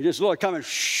 Yeah, just Lord coming.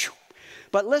 Shoo.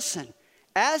 But listen,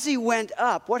 as he went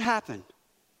up, what happened?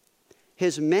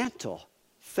 His mantle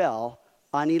fell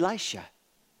on Elisha.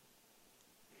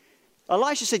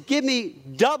 Elisha said, give me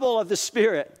double of the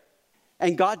Spirit.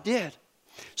 And God did.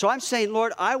 So I'm saying,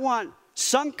 Lord, I want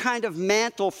some kind of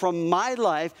mantle from my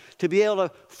life to be able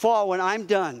to fall when I'm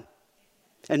done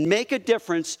and make a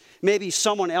difference, maybe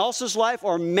someone else's life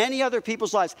or many other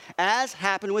people's lives, as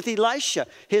happened with Elisha.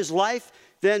 His life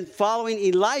then following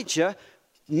Elijah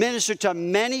ministered to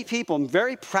many people in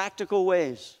very practical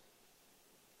ways.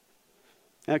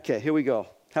 Okay, here we go.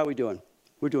 How are we doing?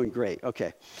 We're doing great.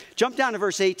 Okay. Jump down to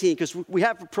verse 18 because we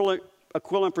have Aquila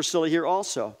and Priscilla here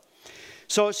also.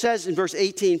 So it says in verse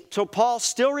 18, so Paul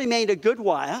still remained a good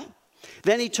while.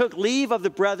 Then he took leave of the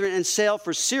brethren and sailed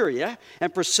for Syria.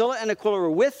 And Priscilla and Aquila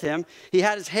were with him. He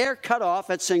had his hair cut off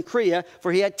at Cenchrea,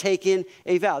 for he had taken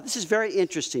a vow. This is very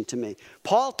interesting to me.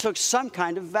 Paul took some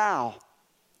kind of vow.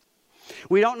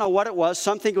 We don't know what it was.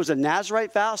 Some think it was a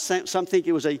Nazirite vow. Some think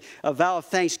it was a vow of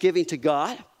thanksgiving to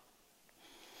God.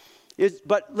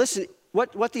 But listen,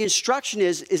 what the instruction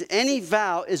is any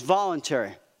vow is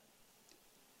voluntary.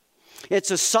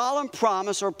 It's a solemn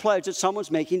promise or pledge that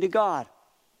someone's making to God.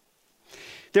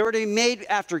 They were to be made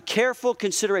after careful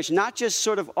consideration, not just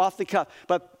sort of off the cuff,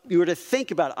 but you were to think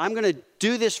about it. I'm going to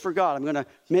do this for God. Maybe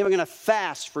I'm going to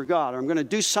fast for God, or I'm going to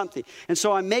do something. And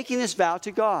so I'm making this vow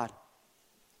to God.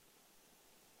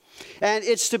 And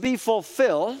it's to be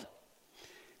fulfilled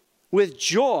with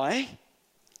joy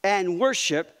and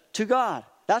worship to God.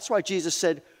 That's why Jesus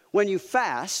said, when you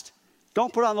fast,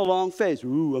 don't put on the long face.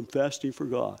 Ooh, I'm fasting for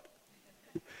God.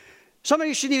 Some of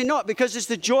you shouldn't even know it because it's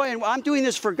the joy, and I'm doing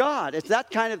this for God. It's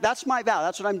that's my vow.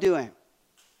 That's what I'm doing.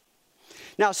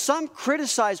 Now, some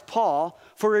criticize Paul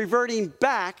for reverting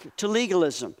back to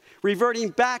legalism, reverting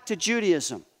back to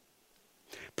Judaism.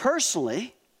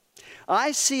 Personally,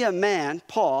 I see a man,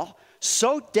 Paul,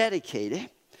 so dedicated,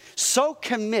 so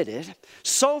committed,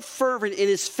 so fervent in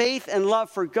his faith and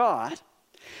love for God,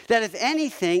 that if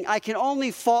anything, I can only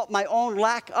fault my own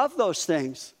lack of those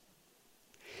things.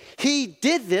 He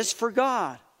did this for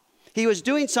God. He was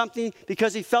doing something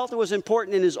because he felt it was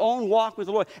important in his own walk with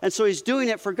the Lord. And so he's doing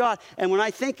it for God. And when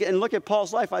I think and look at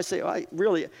Paul's life, I say,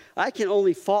 I can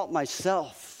only fault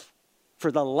myself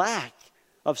for the lack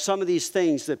of some of these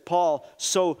things that Paul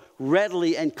so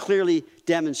readily and clearly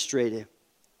demonstrated.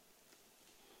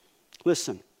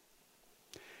 Listen,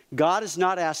 God is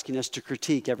not asking us to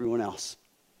critique everyone else.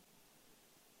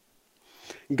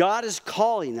 God is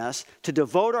calling us to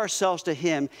devote ourselves to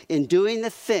him in doing the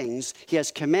things he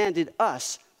has commanded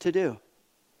us to do.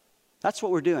 That's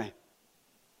what we're doing.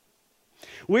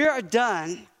 We are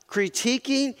done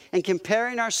critiquing and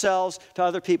comparing ourselves to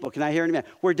other people. Can I hear an amen?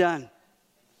 We're done.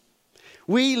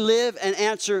 We live and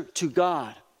answer to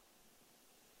God.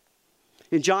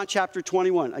 In John chapter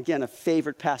 21, again, a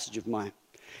favorite passage of mine.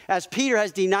 As Peter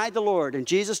has denied the Lord, and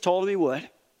Jesus told him he would,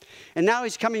 and now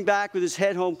he's coming back with his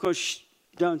head home,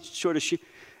 down short of shoe.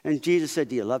 And Jesus said,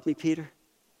 do you love me, Peter?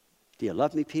 Do you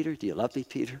love me, Peter? Do you love me,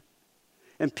 Peter?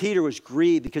 And Peter was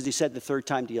grieved because he said the third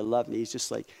time, do you love me? He's just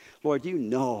like, Lord, you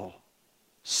know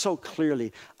so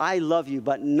clearly, I love you,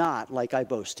 but not like I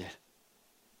boasted.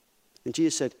 And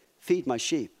Jesus said, feed my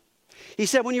sheep. He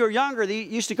said, when you were younger, you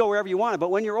used to go wherever you wanted,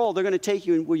 but when you're old, they're going to take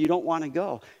you where you don't want to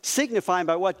go, signifying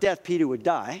by what death Peter would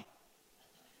die.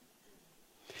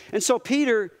 And so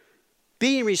Peter,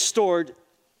 being restored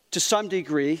to some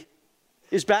degree,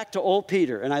 is back to old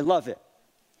Peter, and I love it.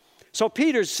 So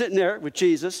Peter's sitting there with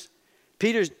Jesus.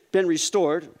 Peter's been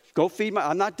restored. Go feed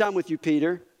I'm not done with you,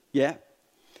 Peter. Yeah.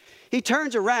 He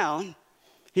turns around.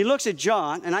 He looks at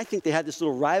John, and I think they had this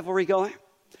little rivalry going.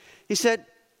 He said,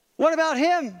 what about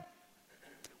him?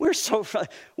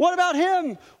 What about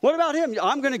him? What about him?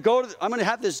 I'm going to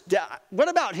have this. What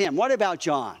about him? What about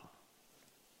John?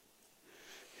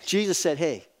 Jesus said,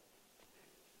 hey,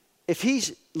 if he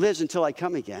lives until I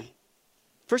come again,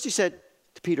 first he said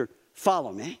to Peter,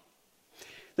 follow me.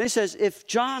 Then he says, if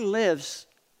John lives,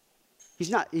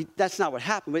 that's not what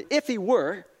happened. But if he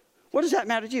were, what does that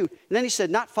matter to you? And then he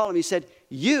said, not follow me. He said,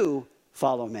 you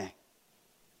follow me.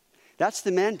 That's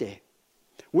the mandate.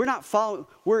 We're not following.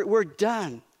 We're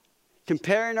done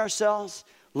comparing ourselves,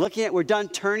 we're done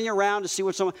turning around to see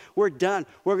what someone, we're done.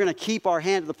 We're going to keep our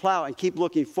hand to the plow and keep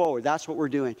looking forward. That's what we're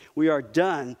doing. We are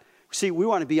done. See, we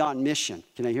want to be on mission.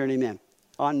 Can I hear an amen?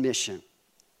 On mission.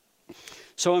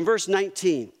 So in verse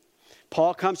 19,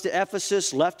 Paul comes to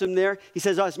Ephesus, left him there. He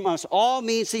says, I must all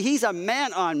means, see, he's a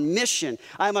man on mission.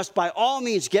 I must by all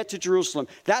means get to Jerusalem.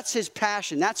 That's his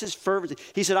passion. That's his fervency.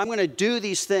 He said, I'm going to do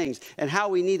these things, and how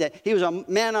we need that. He was a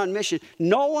man on mission.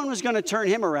 No one was going to turn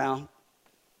him around,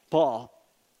 Paul.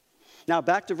 Now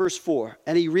back to verse 4.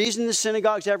 And he reasoned in the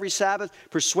synagogues every Sabbath,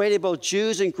 persuaded both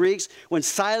Jews and Greeks. When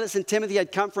Silas and Timothy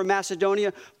had come from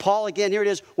Macedonia, Paul, again, here it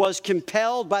is, was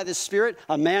compelled by the Spirit,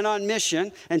 a man on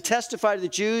mission, and testified to the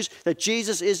Jews that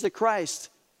Jesus is the Christ.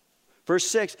 Verse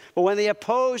 6, but when they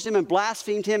opposed him and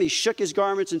blasphemed him, he shook his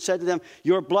garments and said to them,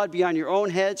 your blood be on your own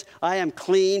heads. I am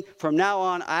clean. From now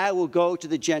on, I will go to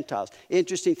the Gentiles.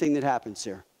 Interesting thing that happens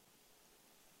here.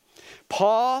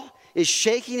 Paul is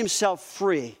shaking himself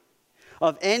free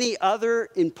of any other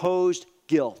imposed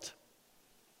guilt.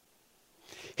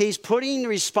 He's putting the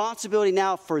responsibility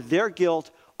now for their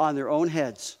guilt on their own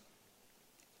heads.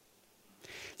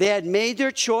 They had made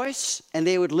their choice, and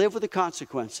they would live with the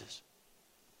consequences.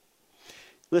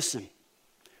 Listen,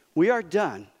 we are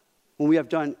done when we have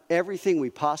done everything we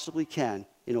possibly can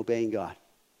in obeying God.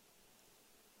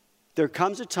 There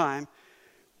comes a time,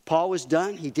 Paul was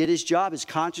done. He did his job. His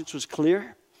conscience was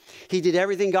clear. He did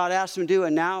everything God asked him to do,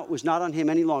 and now it was not on him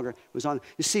any longer. It was on.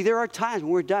 You see, there are times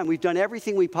when we're done. We've done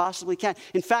everything we possibly can.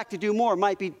 In fact, to do more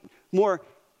might be more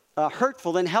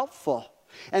hurtful than helpful.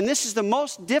 And this is the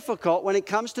most difficult when it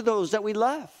comes to those that we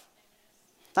love.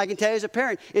 I can tell you as a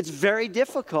parent, it's very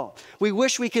difficult. We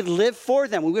wish we could live for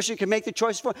them. We wish we could make the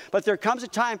choice for them. But there comes a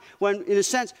time when, in a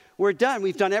sense, we're done.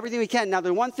 We've done everything we can. Now,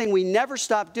 the one thing we never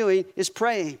stop doing is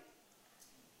praying.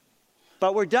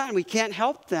 But we're done. We can't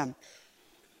help them.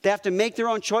 They have to make their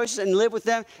own choices and live with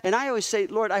them. And I always say,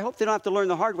 Lord, I hope they don't have to learn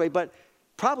the hard way. But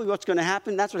probably what's going to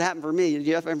happen, that's what happened for me.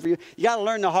 You got to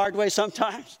learn the hard way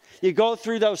sometimes. You go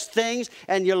through those things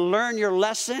and you learn your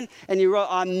lesson. And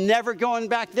I'm never going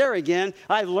back there again.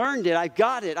 I've learned it. I've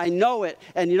got it. I know it.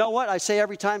 And you know what? I say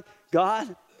every time,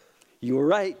 God, you were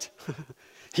right.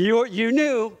 You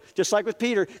knew, just like with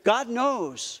Peter. God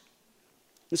knows.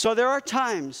 And so there are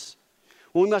times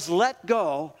when we must let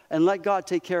go and let God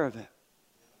take care of it.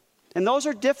 And those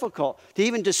are difficult to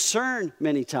even discern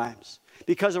many times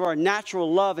because of our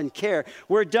natural love and care.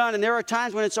 We're done, and there are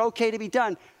times when it's okay to be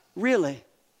done. Really,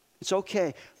 it's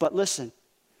okay. But listen,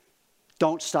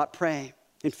 don't stop praying.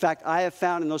 In fact, I have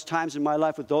found in those times in my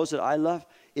life with those that I love,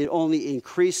 it only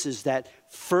increases that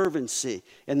fervency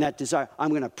and that desire.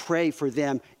 I'm going to pray for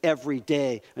them every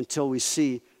day until we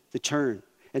see the turn.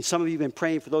 And some of you have been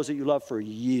praying for those that you love for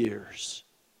years.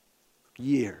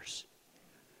 Years.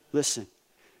 Listen.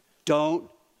 Don't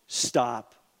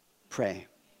stop praying.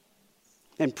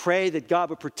 And pray that God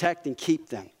would protect and keep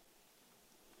them.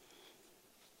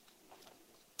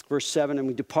 Verse 7, and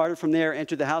we departed from there,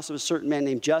 entered the house of a certain man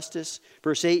named Justus.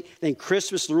 Verse 8, then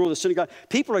Crispus, the ruler of the synagogue.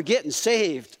 People are getting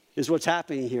saved, is what's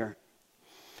happening here.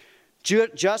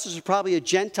 Justus was probably a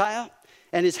Gentile,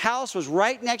 and his house was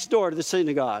right next door to the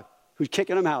synagogue. Who's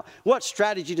kicking them out? What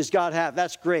strategy does God have?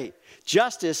 That's great.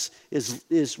 Justus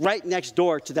is right next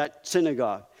door to that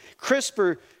synagogue.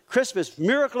 Crispus,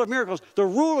 miracle of miracles, the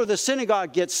ruler of the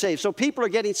synagogue gets saved. So people are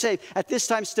getting saved. At this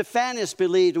time, Stephanus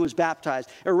believed and was baptized.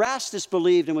 Erastus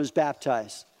believed and was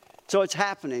baptized. So it's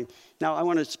happening. Now, I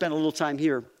want to spend a little time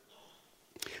here.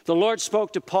 The Lord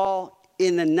spoke to Paul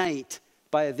in the night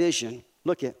by a vision.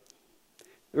 Look at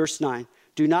verse 9.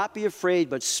 Do not be afraid,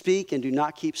 but speak and do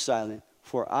not keep silent,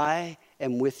 for I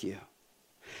am with you.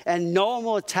 And no one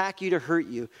will attack you to hurt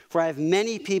you, for I have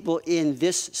many people in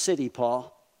this city,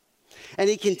 Paul. And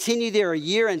he continued there 1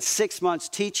 year and 6 months,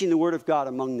 teaching the word of God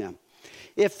among them.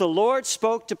 If the Lord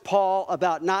spoke to Paul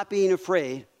about not being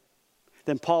afraid,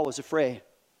 then Paul was afraid.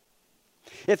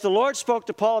 If the Lord spoke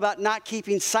to Paul about not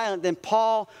keeping silent, then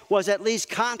Paul was at least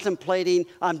contemplating,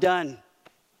 I'm done.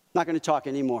 Not going to talk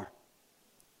anymore.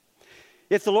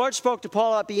 If the Lord spoke to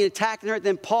Paul about being attacked and hurt,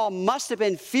 then Paul must have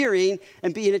been fearing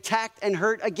and being attacked and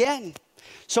hurt again.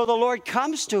 So the Lord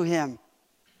comes to him,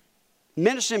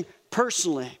 ministers him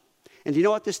personally. And do you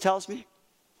know what this tells me?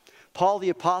 Paul the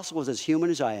Apostle was as human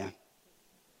as I am.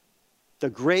 The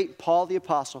great Paul the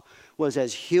Apostle was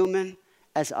as human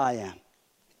as I am.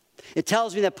 It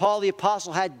tells me that Paul the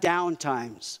Apostle had down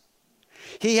times.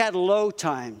 He had low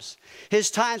times. His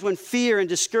times when fear and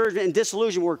discouragement and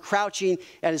disillusion were crouching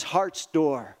at his heart's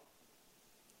door.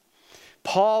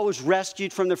 Paul was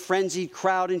rescued from the frenzied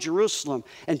crowd in Jerusalem,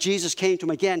 and Jesus came to him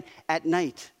again at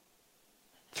night.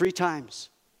 3 times.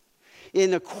 In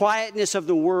the quietness of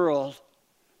the world,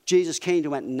 Jesus came to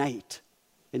him at night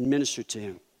and ministered to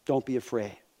him. Don't be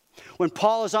afraid. When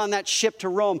Paul is on that ship to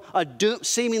Rome, a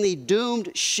seemingly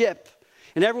doomed ship,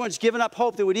 and everyone's given up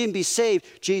hope that would even be saved,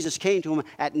 Jesus came to him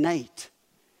at night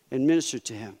and ministered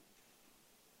to him.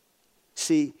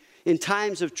 See, in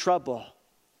times of trouble,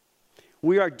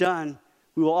 we are done.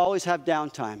 We will always have down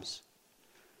times.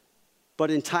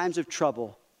 But in times of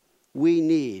trouble, we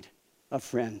need a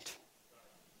friend.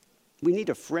 We need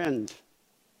a friend.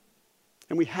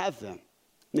 And we have them.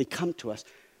 And they come to us.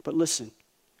 But listen,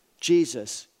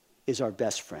 Jesus is our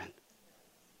best friend.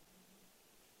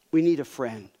 We need a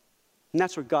friend. And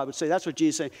that's what God would say. That's what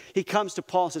Jesus said. He comes to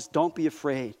Paul and says, don't be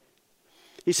afraid.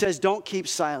 He says, don't keep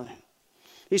silent.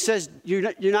 He says, you're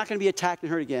not going to be attacked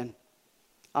and hurt again.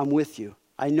 I'm with you.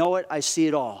 I know it. I see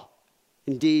it all.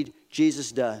 Indeed,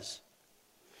 Jesus does.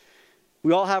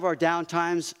 We all have our down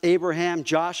times. Abraham,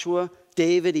 Joshua,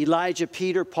 David, Elijah,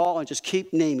 Peter, Paul, and just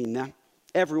keep naming them.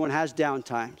 Everyone has down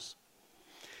times.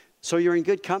 So you're in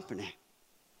good company.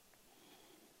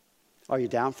 Are you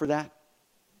down for that?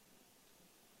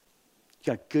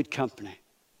 You got good company.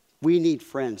 We need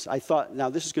friends. I thought, now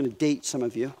this is going to date some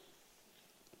of you.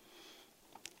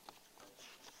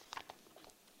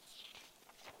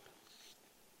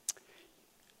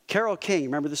 Carole King,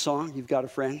 remember the song, You've Got a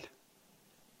Friend?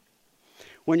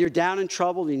 When you're down in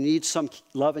trouble, you need some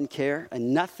love and care,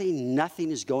 and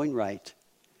nothing is going right.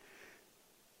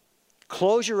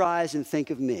 Close your eyes and think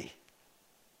of me,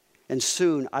 and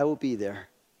soon I will be there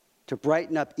to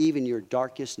brighten up even your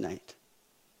darkest night.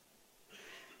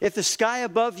 If the sky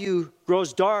above you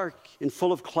grows dark and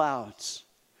full of clouds,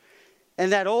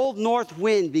 and that old north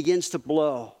wind begins to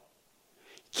blow,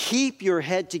 keep your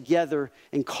head together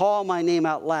and call my name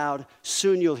out loud.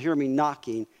 Soon you'll hear me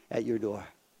knocking at your door.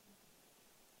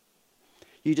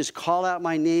 You just call out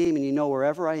my name, and you know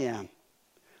wherever I am,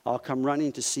 I'll come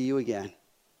running to see you again.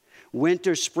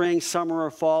 Winter, spring, summer,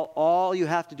 or fall, all you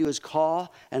have to do is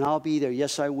call, and I'll be there.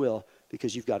 Yes, I will,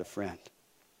 because you've got a friend.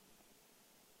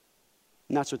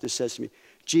 And that's what this says to me.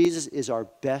 Jesus is our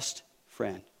best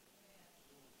friend.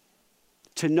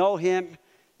 To know him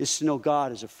is to know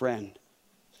God as a friend.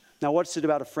 Now, what's it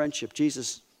about a friendship?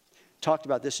 Jesus talked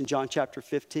about this in John chapter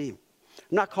 15.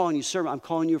 I'm not calling you servant, I'm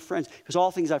calling you friends, because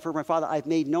all things I've heard my Father, I've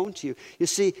made known to you. You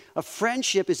see, a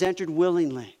friendship is entered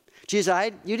willingly.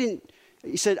 Jesus,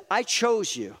 he said, I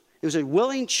chose you. It was a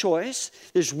willing choice.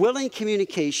 There's willing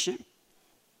communication.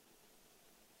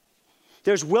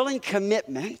 There's willing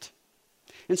commitment.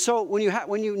 And so when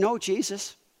you know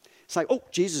Jesus, it's like, oh,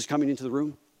 Jesus is coming into the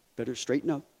room. Better straighten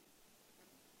up.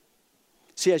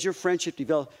 See, as your friendship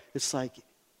develops, it's like,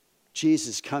 Jesus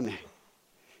is coming.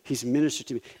 He's ministered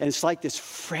to me. And it's like this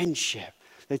friendship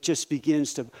that just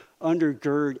begins to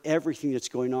undergird everything that's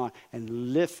going on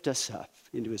and lift us up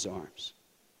into his arms.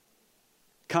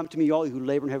 Come to me, all you who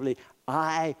labor and heavily,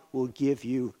 I will give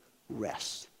you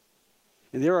rest.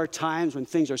 And there are times when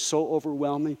things are so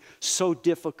overwhelming, so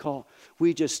difficult,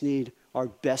 we just need our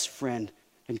best friend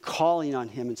and calling on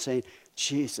him and saying,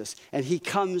 Jesus. And he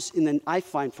comes I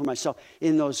find for myself,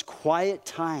 in those quiet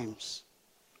times,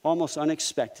 almost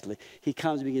unexpectedly, he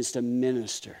comes and begins to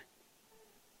minister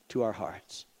to our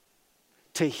hearts,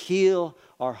 to heal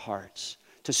our hearts,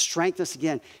 to strengthen us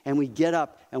again. And we get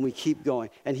up and we keep going.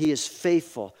 And he is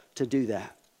faithful to do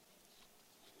that.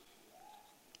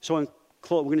 So we're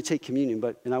going to take communion,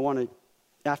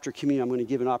 after communion, I'm going to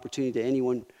give an opportunity to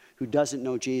anyone who doesn't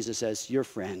know Jesus as your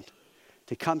friend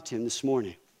to come to him this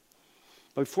morning.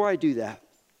 But before I do that,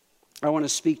 I want to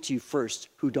speak to you first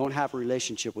who don't have a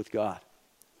relationship with God.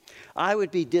 I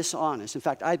would be dishonest. In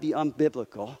fact, I'd be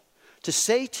unbiblical to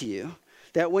say to you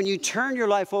that when you turn your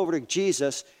life over to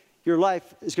Jesus, your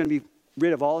life is going to be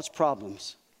rid of all its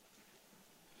problems.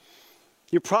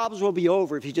 Your problems will be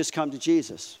over if you just come to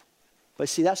Jesus. But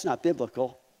see, that's not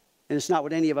biblical, and it's not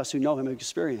what any of us who know him have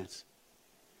experienced.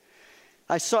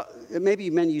 Maybe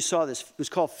many of you saw this. It was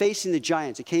called Facing the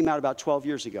Giants. It came out about 12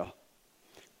 years ago.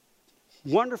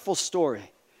 Wonderful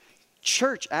story.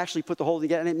 Church actually put the whole thing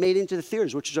together, and it made it into the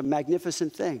theaters, which is a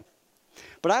magnificent thing.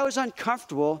 But I was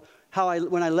uncomfortable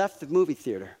when I left the movie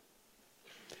theater.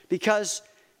 Because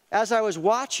as I was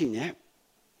watching it,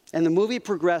 and the movie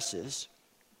progresses,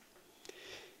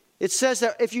 it says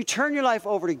that if you turn your life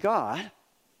over to God,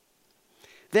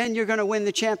 then you're going to win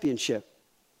the championship.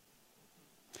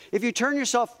 If you turn your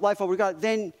life over to God,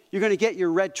 then you're going to get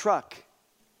your red truck.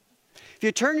 If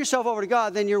you turn yourself over to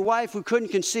God, then your wife who couldn't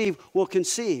conceive will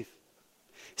conceive.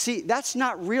 See, that's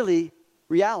not really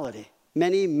reality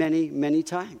many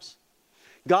times.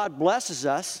 God blesses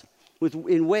us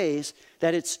in ways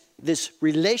that it's this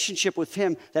relationship with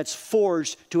him that's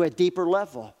forged to a deeper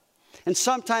level. And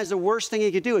sometimes the worst thing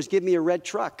he could do is give me a red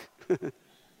truck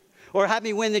or have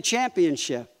me win the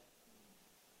championship.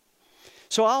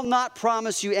 So I'll not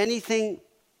promise you anything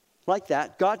like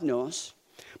that. God knows.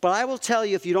 But I will tell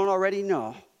you, if you don't already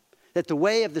know, that the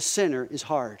way of the sinner is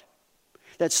hard.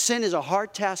 That sin is a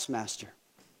hard taskmaster.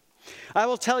 I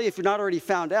will tell you, if you're not already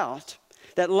found out,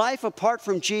 that life apart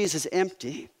from Jesus is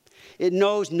empty. It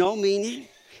knows no meaning.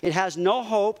 It has no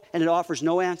hope, and it offers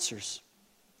no answers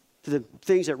to the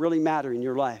things that really matter in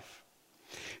your life.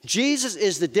 Jesus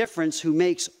is the difference who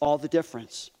makes all the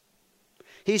difference.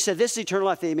 He said, this is eternal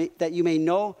life, that you may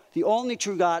know the only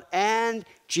true God and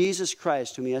Jesus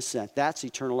Christ whom he has sent. That's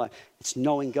eternal life. It's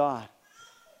knowing God,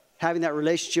 having that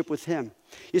relationship with him.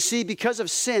 You see, because of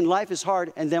sin, life is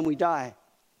hard and then we die.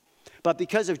 But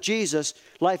because of Jesus,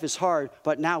 life is hard,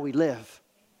 but now we live.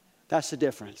 That's the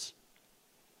difference.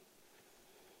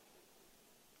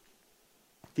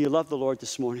 Do you love the Lord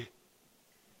this morning?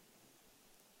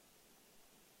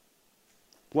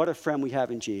 What a friend we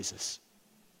have in Jesus.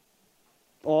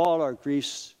 All our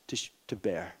griefs to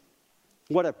bear.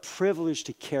 What a privilege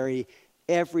to carry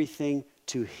everything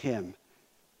to him,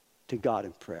 to God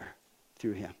in prayer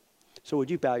through him. So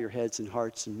would you bow your heads and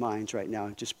hearts and minds right now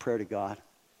and just prayer to God?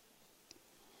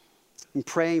 I'm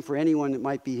praying for anyone that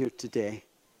might be here today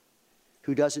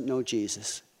who doesn't know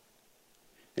Jesus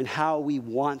and how we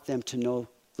want them to know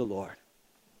the Lord.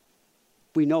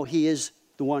 We know he is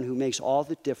the one who makes all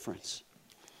the difference.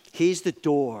 He's the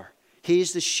door.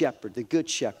 He's the shepherd, the good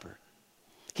shepherd.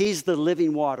 He's the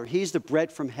living water. He's the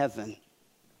bread from heaven.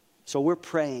 So we're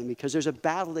praying because there's a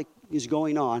battle that is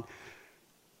going on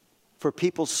for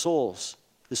people's souls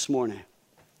this morning.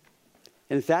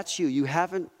 And if that's you, you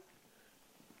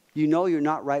know you're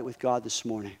not right with God this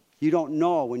morning. You don't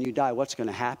know when you die what's going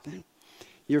to happen.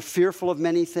 You're fearful of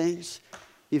many things.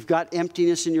 You've got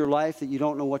emptiness in your life that you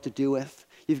don't know what to do with.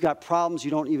 You've got problems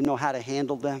you don't even know how to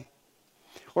handle them.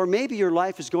 Or maybe your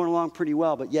life is going along pretty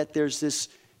well, but yet there's this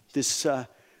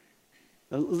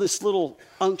little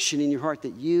unction in your heart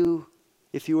that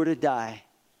if you were to die,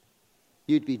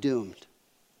 you'd be doomed.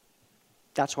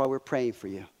 That's why we're praying for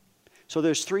you. So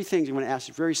there's three things I'm going to ask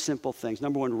you, very simple things.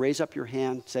 Number one, raise up your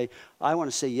hand. Say, I want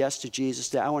to say yes to Jesus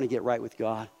today. I want to get right with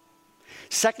God.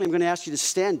 Secondly, I'm going to ask you to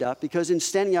stand up, because in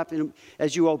standing up,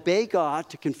 as you obey God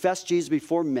to confess Jesus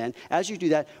before men, as you do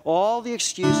that, all the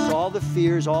excuses, all the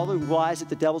fears, all the lies that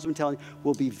the devil's been telling you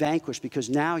will be vanquished, because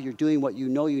now you're doing what you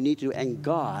know you need to do, and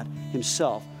God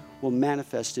himself will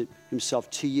manifest it himself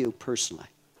to you personally.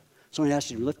 So I'm going to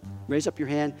ask you to raise up your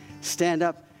hand, stand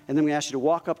up, and then I'm going to ask you to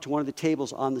walk up to one of the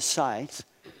tables on the sides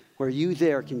where you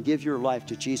there can give your life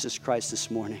to Jesus Christ this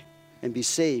morning and be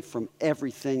saved from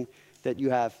everything that you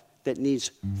have that needs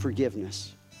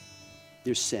forgiveness,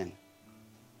 your sin.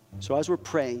 So as we're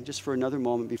praying, just for another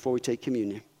moment before we take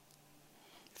communion,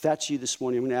 if that's you this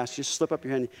morning, I'm going to ask you to slip up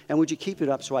your hand. And would you keep it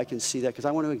up so I can see that? Because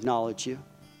I want to acknowledge you.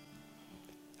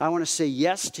 I want to say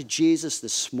yes to Jesus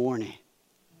this morning.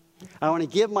 I want to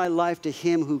give my life to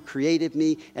him who created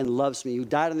me and loves me, who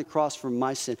died on the cross for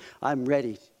my sin. I'm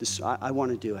ready. I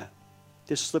want to do it.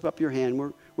 Just slip up your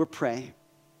hand. We're praying.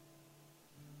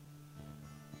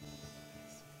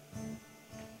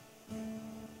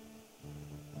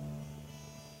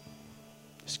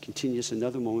 Just continue just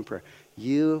another moment of prayer.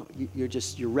 You're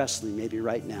wrestling maybe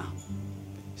right now.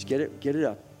 Just get it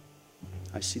up.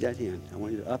 I see that hand. I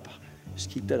want you to up. Just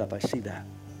keep that up. I see that.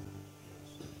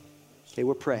 Okay,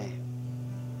 we're praying.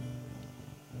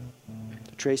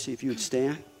 Tracy, if you would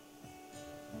stand.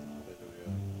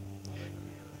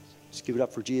 Just give it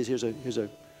up for Jesus. Here's a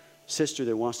sister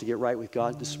that wants to get right with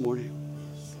God this morning.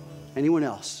 Anyone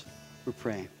else? We're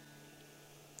praying.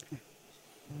 Okay.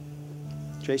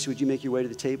 Tracy, would you make your way to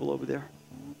the table over there?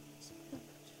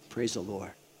 Praise the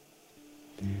Lord.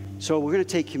 So we're going to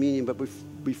take communion, but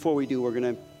before we do, we're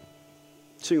going to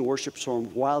sing a worship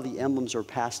song while the emblems are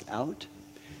passed out.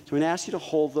 So I'm going to ask you to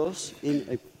hold those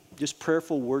in just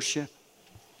prayerful worship,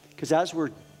 because as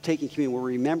we're taking communion, we're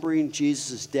remembering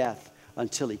Jesus' death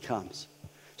until he comes.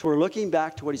 So we're looking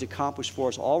back to what he's accomplished for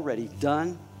us already,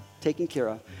 done, taken care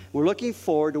of. We're looking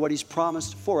forward to what he's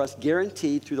promised for us,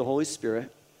 guaranteed through the Holy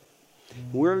Spirit.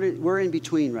 We're in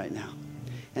between right now.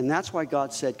 And that's why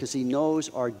God said, because he knows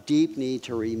our deep need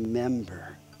to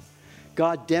remember.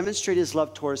 God demonstrated his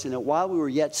love toward us in that while we were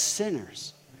yet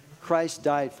sinners, Christ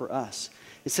died for us.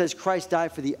 It says Christ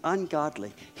died for the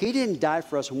ungodly. He didn't die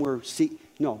for us when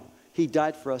he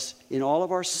died for us in all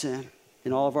of our sin,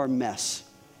 in all of our mess,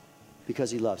 because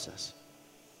he loves us.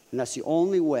 And that's the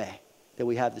only way that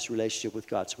we have this relationship with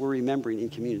God. So we're remembering in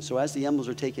communion. So as the emblems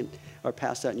are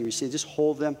passed out and you receive, just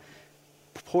hold them.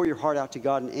 Pour your heart out to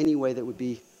God in any way that would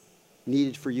be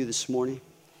needed for you this morning.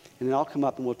 And then I'll come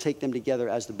up and we'll take them together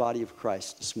as the body of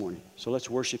Christ this morning. So let's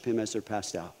worship him as they're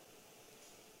passed out.